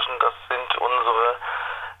austauschen, das sind unsere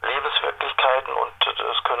Lebenswirklichkeiten und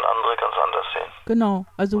das können andere ganz anders sehen. Genau,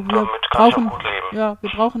 also und damit kann ich auch gut leben. Ja,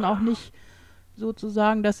 wir brauchen auch nicht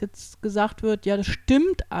sozusagen, dass jetzt gesagt wird, ja, das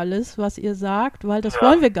stimmt alles, was ihr sagt, weil das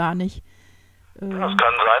wollen wir gar nicht. Es kann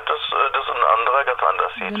sein, dass das ein anderer ganz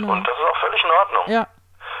anders sieht. Genau. Und das ist auch völlig in Ordnung. Ja.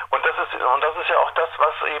 Und das ist ja auch das,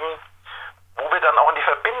 was eben, wo wir dann auch in die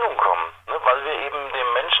Verbindung kommen, ne? Weil wir eben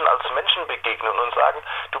dem Menschen als Menschen begegnen und sagen,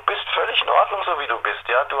 du bist völlig in Ordnung, so wie du bist,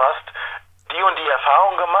 ja, du hast die und die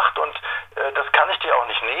Erfahrung gemacht und das kann ich dir auch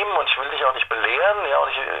nicht nehmen und ich will dich auch nicht belehren, ja, und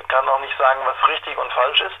ich kann auch nicht sagen, was richtig und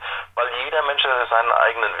falsch ist, weil jeder Mensch seinen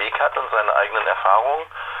eigenen Weg hat und seine eigenen Erfahrungen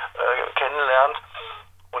kennenlernt.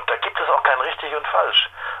 Und da gibt es auch kein richtig und falsch.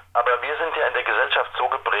 Aber wir sind ja in der Gesellschaft so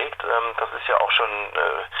geprägt, das ist ja auch schon,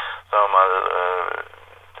 sagen wir mal,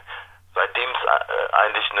 seitdem es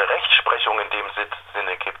eigentlich eine Rechtsprechung in dem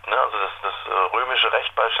Sinne gibt. Ne? Also das römische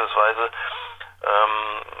Recht beispielsweise,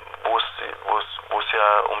 wo es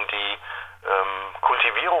ja um die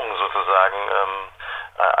Kultivierung sozusagen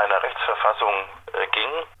einer Rechtsverfassung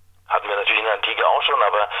ging. Hatten wir natürlich in der Antike auch schon,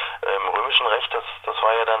 aber im römischen Recht, das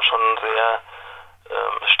war ja dann schon sehr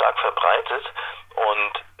stark verbreitet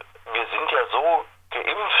und wir sind ja so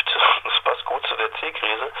geimpft, das passt gut zu der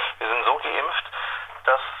C-Krise, wir sind so geimpft,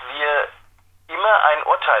 dass wir immer ein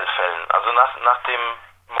Urteil fällen, also nach dem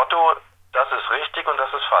Motto, das ist richtig und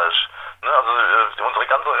das ist falsch. Ne? Also unsere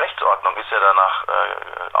ganze Rechtsordnung ist ja danach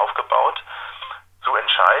aufgebaut. Zu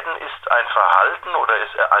entscheiden, ist ein Verhalten oder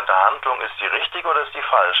ist eine Handlung, ist die richtig oder ist die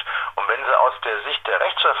falsch? Und wenn sie aus der Sicht der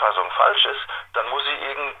Rechtsverfassung falsch ist, dann muss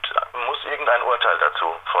irgendein Urteil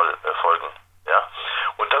dazu folgen. Ja?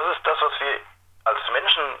 Und das ist das, was wir als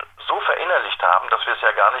Menschen so verinnerlicht haben, dass wir es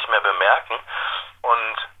ja gar nicht mehr bemerken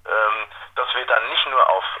und dass wir dann nicht nur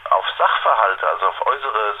auf Sachverhalte, also auf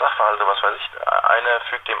äußere Sachverhalte, was weiß ich, einer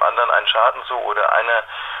fügt dem anderen einen Schaden zu oder einer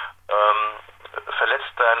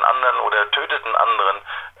verletzt einen anderen oder tötet einen anderen,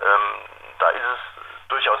 da ist es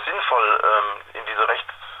durchaus sinnvoll, in diese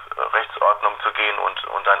Rechtsordnung zu gehen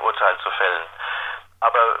und ein Urteil zu fällen.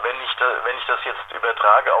 Aber wenn ich das jetzt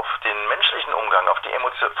übertrage auf den menschlichen Umgang,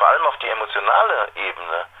 vor allem auf die emotionale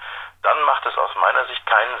Ebene, dann macht es aus meiner Sicht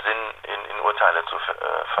keinen Sinn, in Urteile zu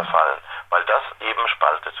verfallen, weil das eben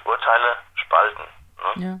spaltet. Urteile spalten.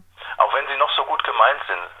 Ne? Ja. Auch wenn sie noch so gut gemeint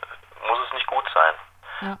sind, muss es nicht gut sein.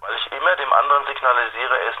 Ja. Weil ich immer dem anderen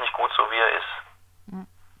signalisiere, er ist nicht gut so, wie er ist.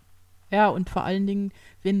 Ja, und vor allen Dingen,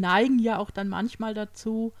 wir neigen ja auch dann manchmal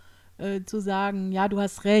dazu, zu sagen, ja, du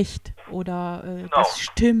hast recht oder Genau. das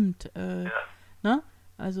stimmt. Ja. Ne?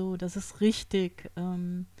 Also das ist richtig.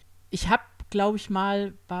 Ich habe, glaube ich,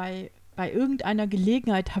 mal bei irgendeiner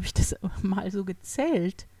Gelegenheit, habe ich das mal so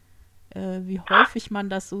gezählt, wie häufig man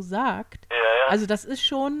das so sagt. Ja, ja. Also das ist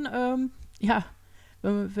schon, ja,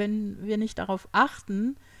 wenn wir nicht darauf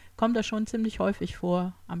achten, kommt das schon ziemlich häufig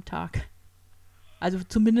vor am Tag. Also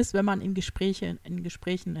zumindest, wenn man in Gesprächen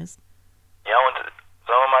ist. Ja, und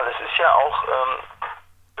sagen wir mal, es ist ja auch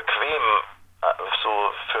bequem,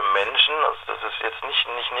 so für Menschen, also das ist jetzt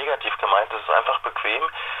nicht negativ gemeint, es ist einfach bequem,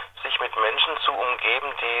 sich mit Menschen zu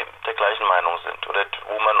umgeben, die der gleichen Meinung sind. Oder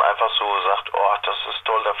wo man einfach so sagt, oh, das ist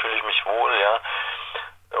toll, da fühle ich mich wohl, ja.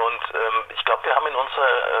 Und ich glaube, wir haben in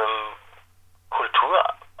unserer Kultur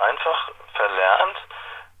einfach verlernt,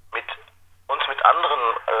 uns mit anderen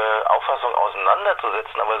Auffassungen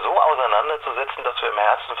auseinanderzusetzen, aber so auseinanderzusetzen, dass wir im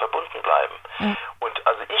Herzen verbunden bleiben. Ja. Und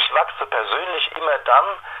also ich wachse persönlich immer dann,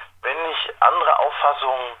 wenn ich andere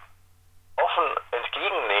Auffassungen offen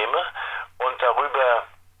entgegennehme und darüber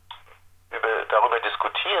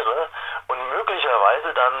diskutiere und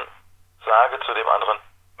möglicherweise dann sage zu dem anderen,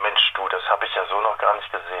 Mensch, du, das habe ich ja so noch gar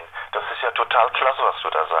nicht gesehen. Das ist ja total klasse, was du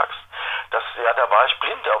da sagst. Da war ich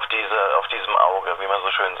blind auf diesem Auge, wie man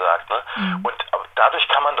so schön sagt. Ne? Mhm. Und dadurch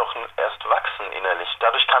kann man doch erst wachsen innerlich.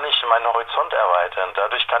 Dadurch kann ich meinen Horizont erweitern.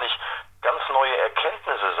 Dadurch kann ich ganz neue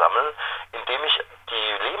Erkenntnisse sammeln, indem ich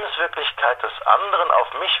die Lebenswirklichkeit des anderen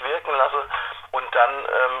auf mich wirken lasse und dann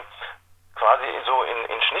quasi so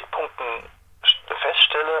in Schnittpunkten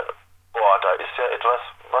feststelle, boah, da ist ja etwas,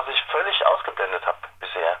 was ich völlig ausgeblendet habe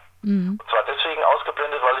bisher. Mhm. Und zwar deswegen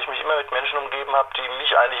ausgeblendet, weil ich mich immer mit Menschen umgeben habe, die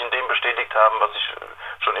mich eigentlich in dem bestätigt haben, was ich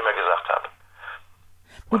schon immer gesagt habe.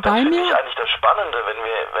 Und das finde ich eigentlich das Spannende, wenn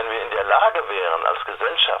wir in der Lage wären, als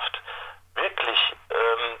Gesellschaft wirklich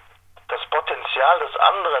das Potenzial des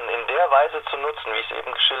anderen in der Weise zu nutzen, wie ich es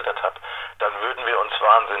eben geschildert habe, dann würden wir uns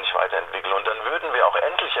wahnsinnig weiterentwickeln. Und dann würden wir auch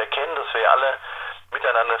endlich erkennen, dass wir alle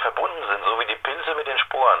miteinander verbunden sind, so wie die Pilze mit den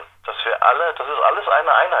Sporen. Das ist alles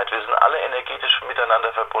eine Einheit. Wir sind alle energetisch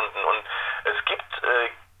miteinander verbunden und es gibt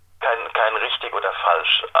kein richtig oder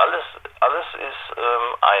falsch. Alles ist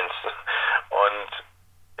eins. Und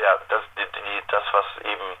ja, das, was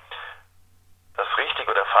eben das richtig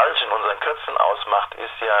oder falsch in unseren Köpfen ausmacht,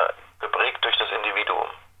 ist ja geprägt durch das Individuum.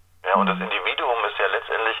 Ja, und das Individuum ist ja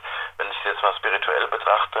letztendlich, wenn ich es jetzt mal spirituell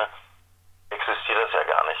betrachte, existiert das ja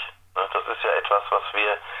gar nicht. Das ist ja etwas, was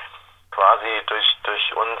wir quasi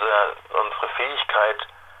durch unsere Fähigkeit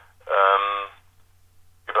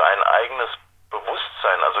über ein eigenes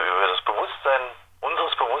Bewusstsein, also über das Bewusstsein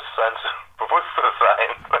unseres Bewusstseins,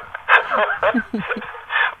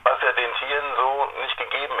 was ja den Tieren so nicht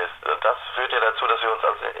gegeben ist. Das führt ja dazu, dass wir uns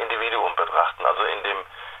als Individuum betrachten, also in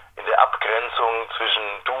der Abgrenzung zwischen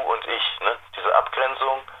du und ich. Ne? Diese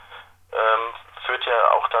Abgrenzung führt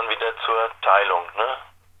ja auch dann wieder zur Teilung, ne?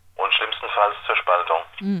 Und schlimmstenfalls zur Spaltung.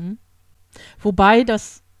 Mhm. Wobei,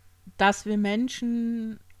 dass wir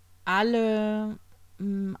Menschen alle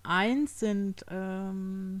eins sind,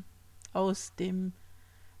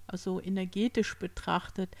 also energetisch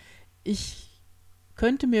betrachtet. Ich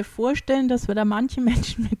könnte mir vorstellen, dass wir da manche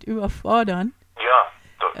Menschen mit überfordern.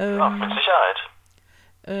 Ja, mit Sicherheit.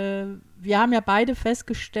 Wir haben ja beide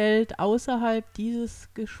festgestellt, außerhalb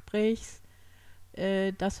dieses Gesprächs,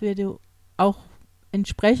 dass wir auch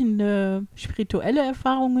entsprechende spirituelle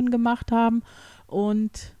Erfahrungen gemacht haben.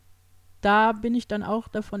 Und da bin ich dann auch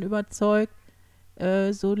davon überzeugt,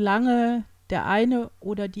 solange der eine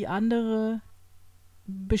oder die andere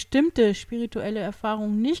bestimmte spirituelle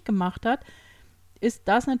Erfahrungen nicht gemacht hat, ist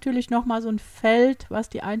das natürlich nochmal so ein Feld, was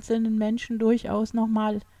die einzelnen Menschen durchaus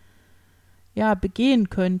nochmal begehen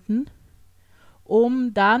könnten,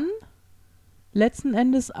 um dann letzten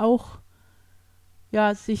Endes auch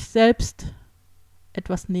sich selbst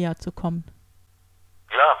etwas näher zu kommen.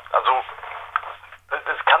 Ja, also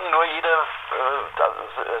es kann nur jeder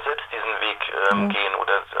selbst diesen Weg gehen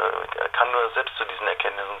oder kann nur selbst zu diesen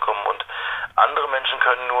Erkenntnissen kommen und andere Menschen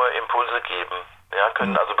können nur Impulse geben,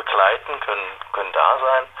 können also begleiten, können da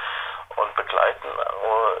sein und begleiten,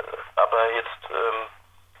 aber jetzt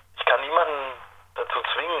ich kann niemanden dazu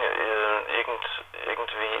zwingen,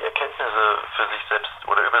 irgendwie Erkenntnisse für sich selbst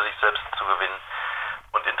oder über sich selbst zu gewinnen.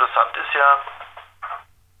 Und interessant ist ja,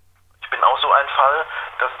 ich bin auch so ein Fall,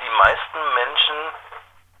 dass die meisten Menschen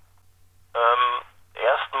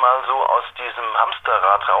erstmal so aus diesem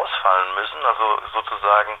Hamsterrad rausfallen müssen, also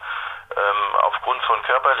sozusagen aufgrund von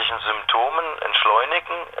körperlichen Symptomen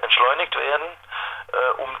entschleunigt werden,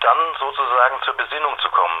 um dann sozusagen zur Besinnung zu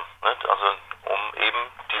kommen. Nicht? Also um eben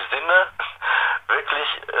die Sinne wirklich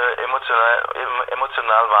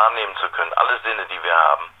emotional wahrnehmen zu können, alle Sinne, die wir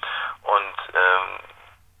haben. Und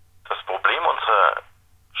das Problem unserer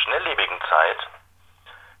schnelllebigen Zeit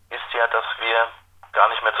ist ja, dass wir gar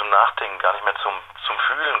nicht mehr zum Nachdenken, gar nicht mehr zum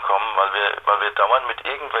Fühlen kommen, weil wir dauernd mit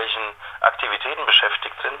irgendwelchen Aktivitäten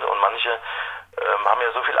beschäftigt sind, und manche haben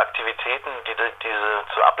ja so viele Aktivitäten, die diese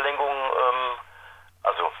zur Ablenkung,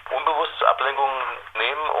 also unbewusst zur Ablenkung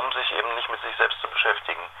nehmen, um sich eben nicht mit sich selbst zu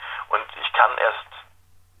beschäftigen. Und ich kann erst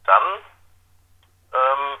dann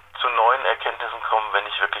zu neuen Erkenntnissen kommen, wenn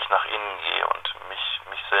ich wirklich nach innen gehe und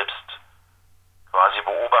mich selbst quasi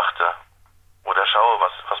beobachte oder schaue,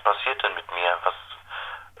 was passiert denn mit mir,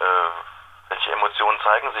 welche Emotionen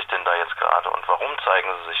zeigen sich denn da jetzt gerade und warum zeigen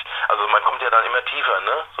sie sich? Also man kommt ja dann immer tiefer,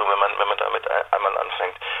 ne? So wenn man damit einmal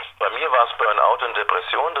anfängt. Bei mir war es Burnout und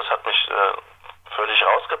Depression, das hat mich völlig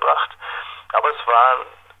rausgebracht. Aber es war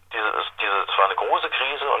eine große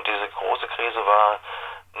Krise, und diese große Krise war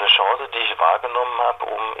eine Chance, die ich wahrgenommen habe,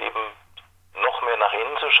 um eben noch mehr nach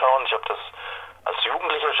innen zu schauen. Ich habe das als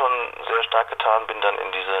Jugendlicher schon sehr stark getan, bin dann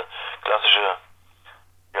in diese klassische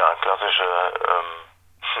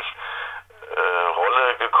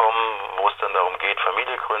Rolle gekommen, wo es dann darum geht,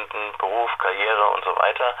 Familie gründen, Beruf, Karriere und so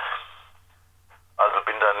weiter. Also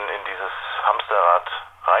bin dann in dieses Hamsterrad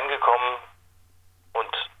reingekommen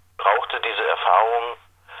und brauchte diese Erfahrung,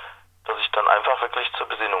 dass ich dann einfach wirklich zur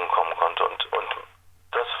Besinnung kommen konnte. Und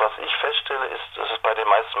das, was ich feststelle, ist, dass es bei den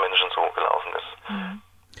meisten Menschen so gelaufen ist. Mhm.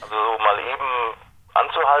 Also so mal eben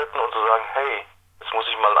anzuhalten und zu sagen, hey, jetzt muss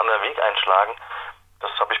ich mal einen anderen Weg einschlagen,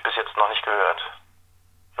 das habe ich bis jetzt noch nicht gehört.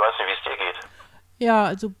 Ich weiß nicht, wie es dir geht. Ja,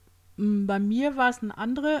 also bei mir war es ein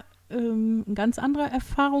ganz anderer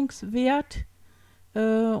Erfahrungswert.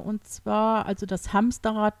 Und zwar, also das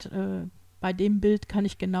Hamsterrad, bei dem Bild kann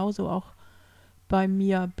ich genauso auch bei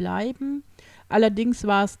mir bleiben. Allerdings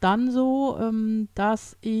war es dann so,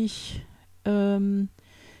 dass ich im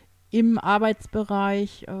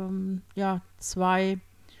Arbeitsbereich zwei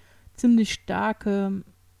ziemlich starke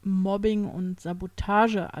Mobbing- und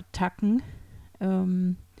Sabotageattacken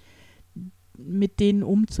mit denen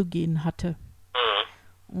umzugehen hatte.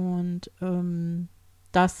 Und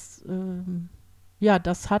das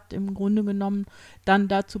hat im Grunde genommen dann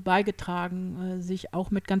dazu beigetragen, sich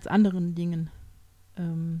auch mit ganz anderen Dingen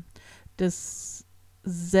des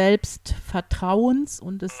Selbstvertrauens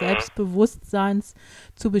und des Selbstbewusstseins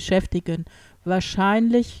zu beschäftigen.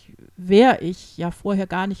 Wahrscheinlich wäre ich ja vorher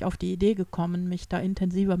gar nicht auf die Idee gekommen, mich da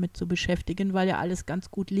intensiver mit zu beschäftigen, weil ja alles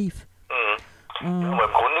ganz gut lief. Aber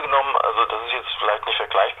im Grunde genommen, also das ist jetzt vielleicht nicht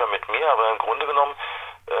vergleichbar mit mir, aber im Grunde genommen,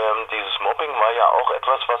 dieses Mobbing war ja auch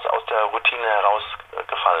etwas, was aus der Routine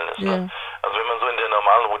herausgefallen ist. Yeah. Ne? Also wenn man so in der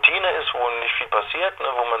normalen Routine ist, wo nicht viel passiert, ne,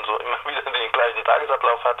 wo man so immer wieder den gleichen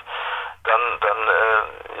Tagesablauf hat, dann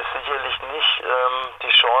ist sicherlich nicht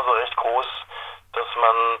die Chance recht groß, dass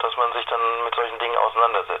man sich dann mit solchen Dingen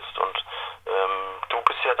auseinandersetzt. Und du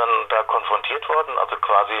bist ja dann da konfrontiert worden, also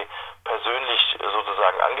quasi persönlich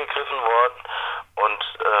sozusagen angegriffen worden, und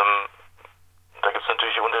da gibt es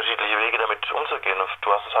natürlich unterschiedliche Wege, damit umzugehen. Und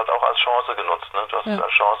du hast es halt auch als Chance genutzt, ne? Du hast es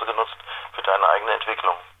als Chance genutzt für deine eigene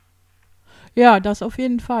Entwicklung. Ja, das auf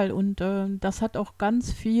jeden Fall. Und das hat auch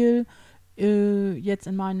ganz viel jetzt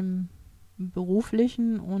in meinem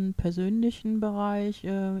beruflichen und persönlichen Bereich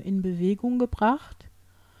in Bewegung gebracht.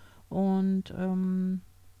 Und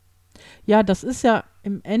das ist ja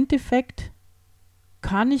im Endeffekt,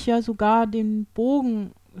 kann ich ja sogar den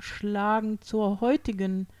Bogen schlagen zur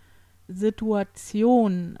heutigen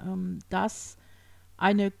Situation, dass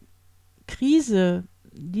eine Krise,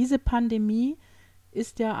 diese Pandemie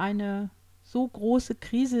ist ja eine so große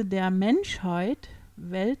Krise der Menschheit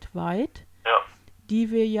weltweit, die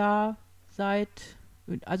wir ja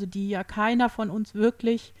die ja keiner von uns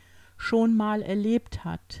wirklich schon mal erlebt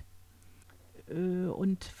hat.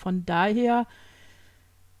 Und von daher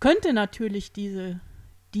könnte natürlich diese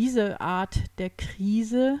Art der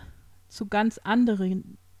Krise zu ganz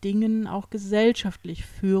anderen Dingen auch gesellschaftlich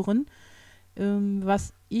führen,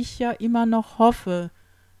 was ich ja immer noch hoffe,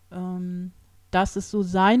 dass es so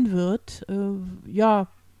sein wird.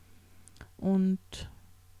 Und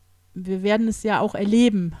wir werden es ja auch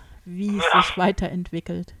erleben, wie es sich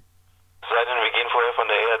weiterentwickelt. Sei denn, wir gehen vorher von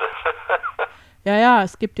der Erde.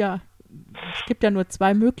 Es gibt ja nur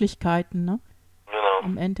zwei Möglichkeiten, ne? Genau.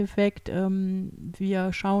 Im Endeffekt,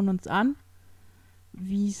 wir schauen uns an,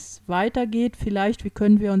 wie es weitergeht. Vielleicht, wie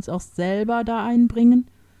können wir uns auch selber da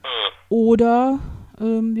einbringen. Oder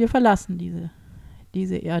wir verlassen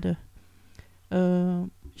diese Erde.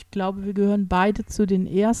 Ich glaube, wir gehören beide zu den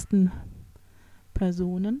ersten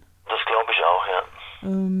Personen. Das glaube ich auch, ja.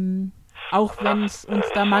 Auch wenn es uns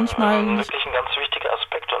da manchmal nicht... Wirklich ein ganz wichtiger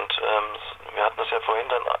Aspekt und wir hatten das ja vorhin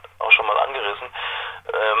dann auch schon mal angerissen.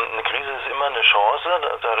 Eine Krise ist immer eine Chance,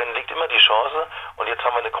 darin liegt immer die Chance und jetzt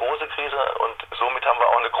haben wir eine große Krise und somit haben wir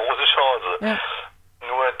auch eine große Chance. Ja.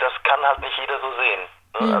 Nur das kann halt nicht jeder so sehen.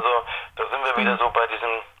 Ne? Ja. Also da sind wir wieder so bei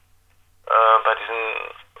diesen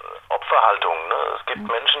Opferhaltungen. Ne? Es gibt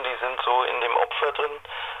Menschen, die sind so in dem Opfer drin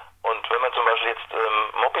und wenn man zum Beispiel jetzt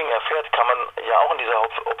Mobbing erfährt, kann man ja auch in dieser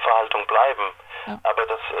Opferhaltung bleiben. Ja. Aber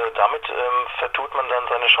damit vertut man dann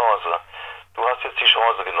seine Chance. Du hast jetzt die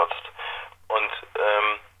Chance genutzt. Und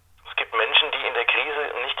es gibt Menschen, die in der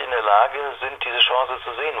Krise nicht in der Lage sind, diese Chance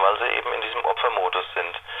zu sehen, weil sie eben in diesem Opfermodus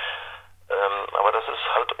sind. Aber das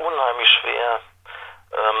ist halt unheimlich schwer,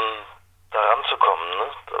 da ranzukommen. Ne?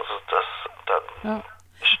 Ja.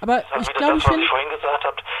 Aber das ich glaube, was ich vorhin gesagt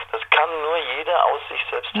habe, das kann nur jeder aus sich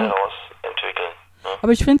selbst heraus entwickeln. Ne?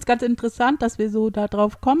 Aber ich finde es ganz interessant, dass wir so da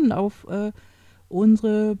drauf kommen, auf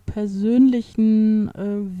unsere persönlichen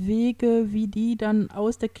Wege, wie die dann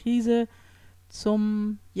aus der Krise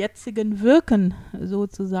zum jetzigen Wirken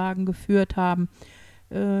sozusagen geführt haben.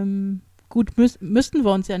 Gut, müssten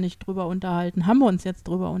wir uns ja nicht drüber unterhalten, haben wir uns jetzt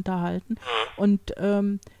drüber unterhalten. Und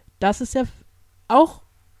das ist ja auch,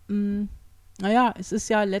 es ist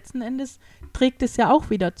ja letzten Endes, trägt es ja auch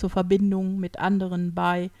wieder zur Verbindung mit anderen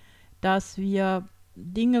bei, dass wir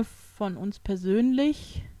Dinge von uns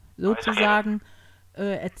persönlich sozusagen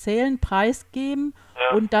erzählen, preisgeben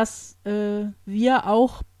und dass wir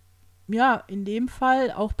auch, in dem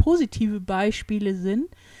Fall auch positive Beispiele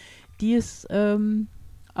sind, die es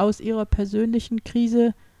aus ihrer persönlichen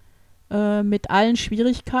Krise mit allen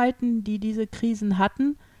Schwierigkeiten, die diese Krisen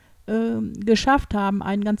hatten, geschafft haben,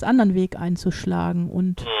 einen ganz anderen Weg einzuschlagen.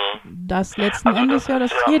 Und das letzten Endes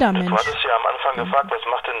das jeder Mensch. Du hattest ja am Anfang gefragt, was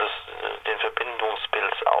macht denn den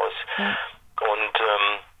Verbindungspilz aus? Ja. Und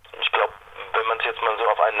ich glaube, wenn man es jetzt mal so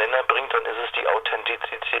auf einen Nenner bringt, dann ist es die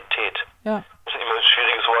Authentizität. Ja. Das ist immer ein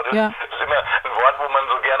schwieriges Wort. Ja. Das ist immer ein Wort, wo man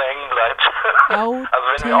so gerne hängen bleibt. Also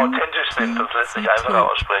wenn wir authentisch sind, das lässt sich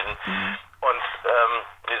einfacher aussprechen. Und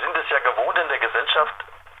wir sind es ja gewohnt in der Gesellschaft,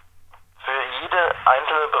 für jede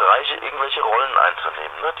einzelne Bereiche irgendwelche Rollen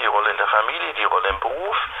einzunehmen. Ne? Die Rolle in der Familie, die Rolle im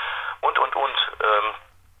Beruf und. Und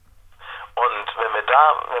wenn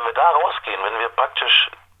wir da rausgehen, wenn wir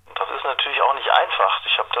praktisch, das ist natürlich auch nicht einfach.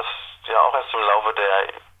 Ich habe das ja auch erst im Laufe der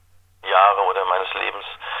Jahre oder meines Lebens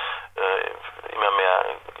immer mehr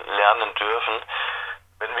lernen dürfen.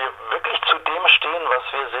 Wenn wir wirklich zu dem stehen,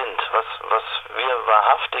 was wir sind, was wir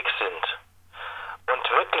wahrhaftig sind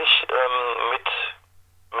und wirklich mit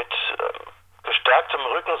gestärktem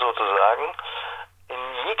Rücken sozusagen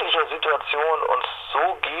in jeglicher Situation uns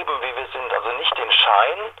so geben, wie wir sind, also nicht den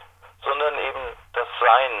Schein, sondern eben das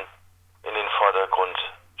Sein in den Vordergrund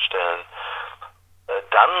stellen,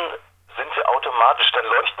 dann sind wir automatisch, dann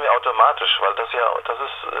leuchten wir automatisch, weil das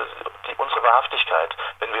ist unsere Wahrhaftigkeit.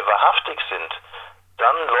 Wenn wir wahrhaftig sind,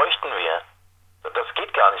 dann leuchten wir. Das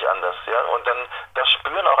geht gar nicht anders, ja. Und dann, das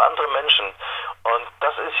spüren auch andere Menschen. Und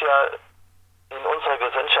das ist ja in unserer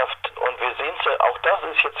Gesellschaft, und wir sehen es ja, auch das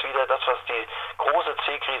ist jetzt wieder das, was die große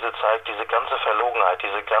C-Krise zeigt, diese ganze Verlogenheit,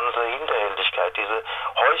 diese ganze Hinterhältigkeit, diese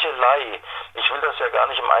Heuchelei. Ich will das ja gar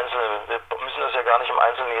nicht im Einzelnen, wir müssen das ja gar nicht im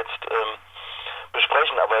Einzelnen jetzt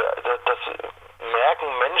besprechen, aber das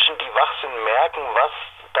merken Menschen, die wach sind, merken, was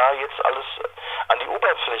da jetzt alles an die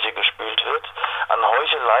Oberfläche gespült wird, an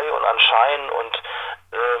Heuchelei und an Schein und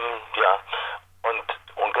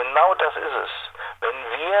und genau das ist es.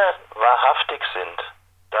 Wenn wir wahrhaftig sind,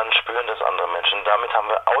 dann spüren das andere Menschen. Damit haben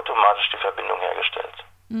wir automatisch die Verbindung hergestellt.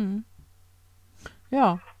 Mhm.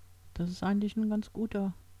 Ja, das ist eigentlich ein ganz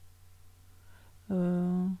guter,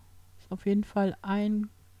 ist auf jeden Fall eine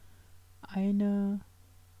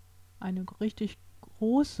richtig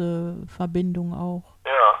große Verbindung auch.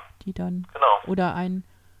 Ja, die dann, genau. Oder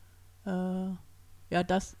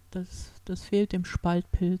das fehlt dem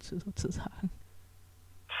Spaltpilz sozusagen.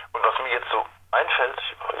 Und was mir jetzt so einfällt,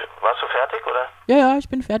 warst du fertig, oder? Ja, ich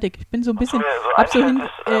bin fertig. Ich bin so ein bisschen, hab so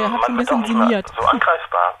ein bisschen sinniert. So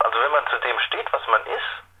angreifbar. Also wenn man zu dem steht, was man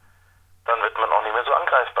ist, dann wird man auch nicht mehr so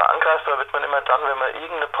angreifbar. Angreifbar wird man immer dann, wenn man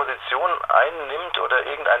irgendeine Position einnimmt oder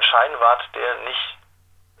irgendein Schein wahrt, der nicht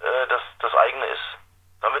das eigene ist.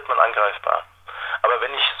 Dann wird man angreifbar. Aber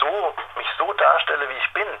wenn ich mich so darstelle, wie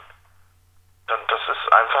ich bin, dann das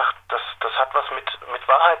ist einfach, das hat was mit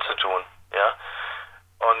Wahrheit zu tun, ja.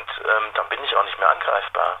 Und dann bin ich auch nicht mehr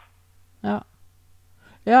angreifbar. Ja.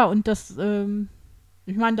 Ja, und das,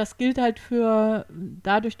 ich meine, das gilt halt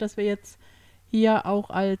dadurch, dass wir jetzt hier auch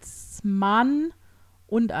als Mann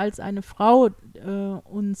und als eine Frau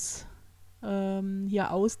uns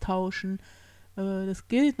hier austauschen. Das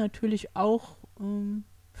gilt natürlich auch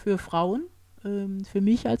für Frauen, für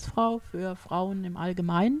mich als Frau, für Frauen im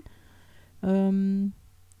Allgemeinen.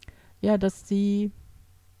 Ja, dass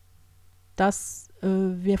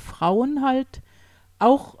wir Frauen halt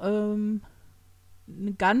auch eine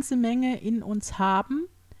ganze Menge in uns haben,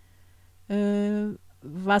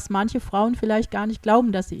 was manche Frauen vielleicht gar nicht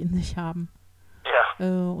glauben, dass sie in sich haben. Ja,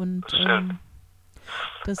 Und das stimmt.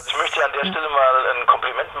 das, Also ich möchte an der Stelle mal ein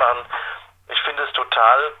Kompliment machen. Ich finde es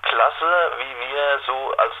total klasse, wie wir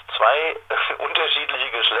so als zwei unterschiedliche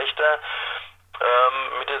Geschlechter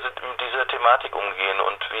mit dieser Thematik umgehen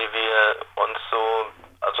und wie wir uns so,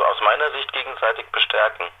 also aus meiner Sicht gegenseitig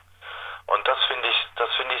bestärken. Und das finde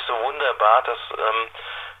ich so wunderbar, dass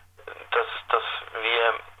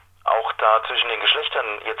wir auch da zwischen den Geschlechtern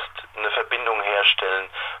jetzt eine Verbindung herstellen,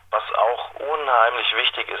 was auch unheimlich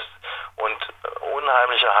wichtig ist und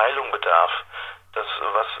unheimliche Heilung bedarf. Das,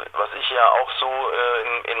 was ich ja auch so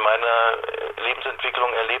in meiner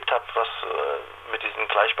Lebensentwicklung erlebt habe, was mit diesen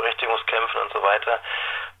Gleichberechtigungskämpfen und so weiter,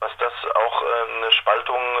 was das auch eine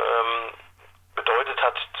Spaltung bedeutet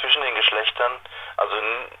hat zwischen den Geschlechtern, also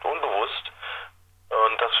unbewusst.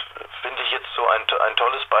 Und das finde ich jetzt so ein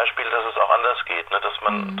tolles Beispiel, dass es auch anders geht, ne?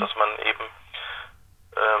 Dass man eben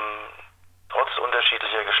trotz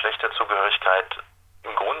unterschiedlicher Geschlechterzugehörigkeit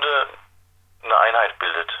im Grunde eine Einheit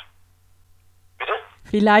bildet. Bitte?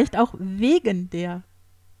 vielleicht auch wegen der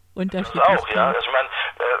Unterschiedlichkeit. Das auch, ja. Also ich meine,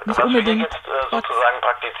 was wir jetzt sozusagen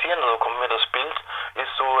praktizieren, so kommt mir das Bild,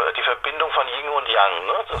 ist so die Verbindung von Yin und Yang.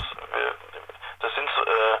 Ne? Das sind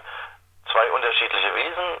zwei unterschiedliche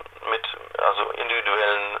Wesen mit also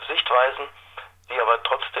individuellen Sichtweisen, die aber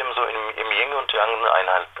trotzdem so im Yin und Yang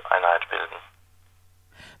eine Einheit bilden.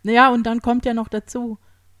 Naja, und dann kommt ja noch dazu,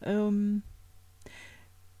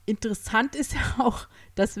 interessant ist ja auch,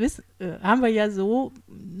 das haben wir ja so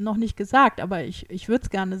noch nicht gesagt, aber ich würde es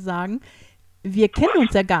gerne sagen, wir kennen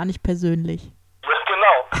uns ja gar nicht persönlich. Ja,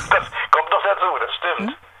 genau, das kommt noch dazu, das stimmt.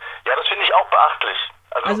 Hm? Ja, das finde ich auch beachtlich.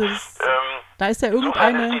 Also da ist ja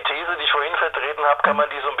irgendeine... Insofern ist die These, die ich vorhin vertreten habe, kann man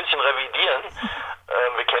die so ein bisschen revidieren.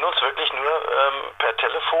 Wir kennen uns wirklich nur per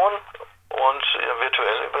Telefon und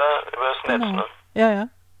virtuell über das Netz. Ne? Ja,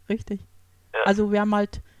 richtig. Ja. Also wir haben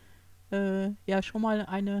halt schon mal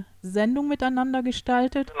eine Sendung miteinander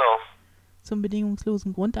gestaltet. Genau. Zum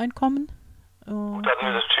bedingungslosen Grundeinkommen. Gut, da hatten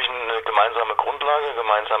wir natürlich eine gemeinsame Grundlage,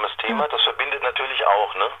 gemeinsames Thema. Ja. Das verbindet natürlich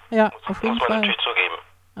auch, ne? Ja, auf jeden Fall. Muss man natürlich zugeben.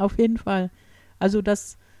 Auf jeden Fall. Also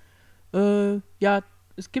das,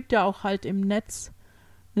 es gibt ja auch halt im Netz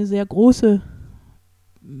eine sehr große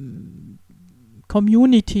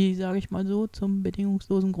Community, sage ich mal so, zum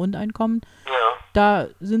bedingungslosen Grundeinkommen. Ja. Da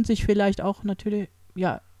sind sich vielleicht auch natürlich,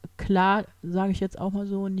 ja, klar, sage ich jetzt auch mal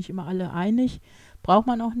so, nicht immer alle einig. Braucht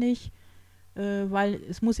man auch nicht, weil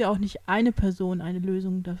es muss ja auch nicht eine Person eine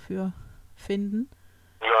Lösung dafür finden.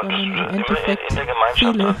 Ja, sondern im Endeffekt in der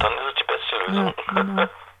Gemeinschaft, viele. Dann ist es die beste Lösung. Ja, genau.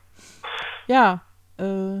 Ja,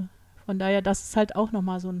 von daher, das ist halt auch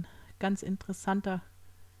nochmal so ein ganz interessanter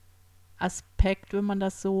Aspekt, wenn man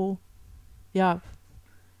das so, ja,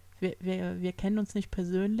 wir kennen uns nicht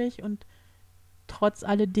persönlich und trotz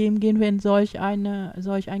alledem gehen wir in solch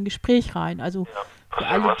ein Gespräch rein. Also für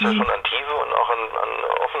alle, was ja schon an Tiefe und auch an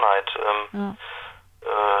Offenheit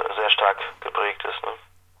sehr stark geprägt ist. Ne?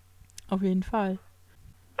 Auf jeden Fall.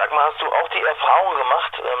 Sag mal, hast du auch die Erfahrung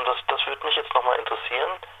gemacht, das würde mich jetzt nochmal interessieren,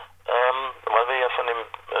 weil wir ja von dem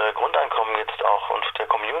Grundeinkommen jetzt auch und der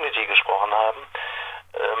Community gesprochen haben.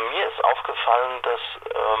 Mir ist aufgefallen, dass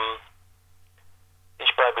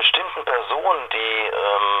ich bei bestimmten Personen, die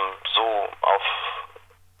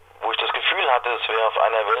wo ich das Gefühl hatte, es wäre auf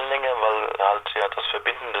einer Wellenlänge, weil halt ja das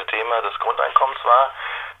verbindende Thema des Grundeinkommens war,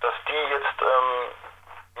 dass die jetzt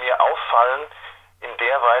mir auffallen in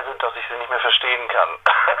der Weise, dass ich sie nicht mehr verstehen kann.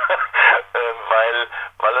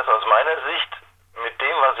 weil es aus meiner Sicht mit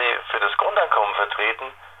dem, was sie für das Grundeinkommen vertreten,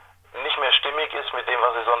 nicht mehr stimmig ist mit dem,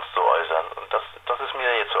 was sie sonst so äußern. Und das ist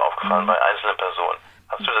mir jetzt so aufgefallen bei einzelnen Personen.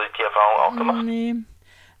 Hast du die Erfahrung auch gemacht? Nee,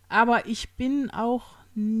 aber ich bin auch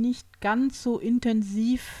nicht ganz so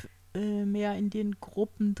intensiv mehr in den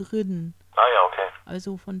Gruppen drin. Ah ja, okay.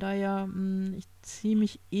 Also von daher, ich ziehe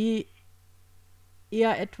mich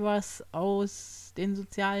eher etwas aus den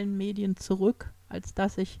sozialen Medien zurück, als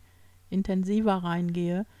dass ich intensiver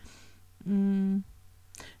reingehe. Nee,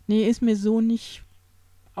 ist mir so nicht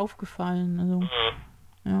aufgefallen. Also,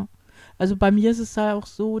 ja. Also bei mir ist es ja auch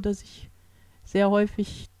so, dass ich sehr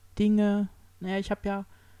häufig Dinge, ich habe ja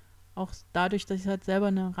auch dadurch, dass ich halt selber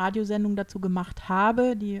eine Radiosendung dazu gemacht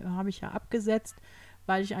habe, die habe ich ja abgesetzt,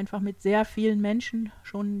 weil ich einfach mit sehr vielen Menschen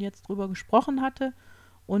schon jetzt drüber gesprochen hatte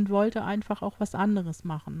und wollte einfach auch was anderes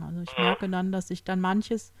machen. Also ich merke dann, dass sich dann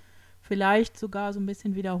manches vielleicht sogar so ein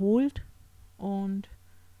bisschen wiederholt und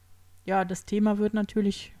ja, das Thema wird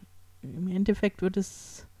natürlich, im Endeffekt wird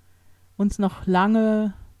es uns noch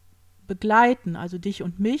lange begleiten, also dich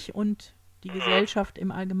und mich und die Gesellschaft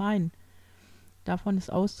im Allgemeinen. Davon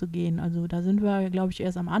ist auszugehen. Also da sind wir, glaube ich,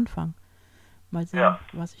 erst am Anfang. Mal sehen,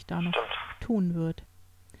 was sich da noch tun wird.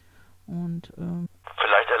 Und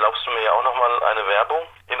vielleicht erlaubst du mir ja auch nochmal eine Werbung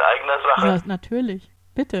in eigener Sache. ja, natürlich.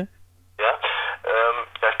 Bitte. Ja,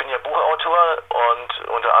 ich bin ja Buchautor und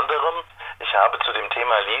unter anderem, ich habe zu dem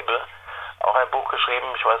Thema Liebe auch ein Buch geschrieben.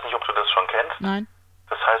 Ich weiß nicht, ob du das schon kennst. Nein.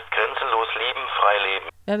 Das heißt Grenzenlos lieben, frei leben.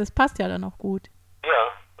 Ja, das passt ja dann auch gut.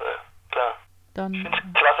 Ja, klar. Dann, ich finde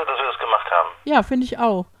es klasse, dass wir das gemacht haben. Ja, finde ich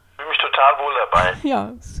auch. Ich fühle mich total wohl dabei.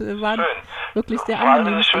 Ja, es war schön. Wirklich sehr Vor allem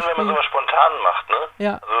angenehm. ist es schön, wenn man sowas spontan macht, ne?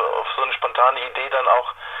 Ja. Also auf so eine spontane Idee dann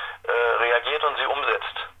auch reagiert und sie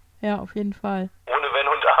umsetzt. Ja, auf jeden Fall. Ohne Wenn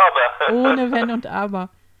und Aber. Ohne Wenn und Aber.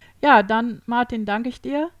 Ja, dann, Martin, danke ich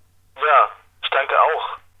dir. Ja, ich danke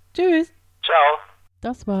auch. Tschüss. Ciao.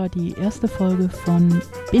 Das war die erste Folge von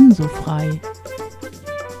Bin so frei.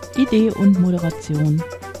 Idee und Moderation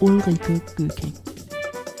Ulrike Göking.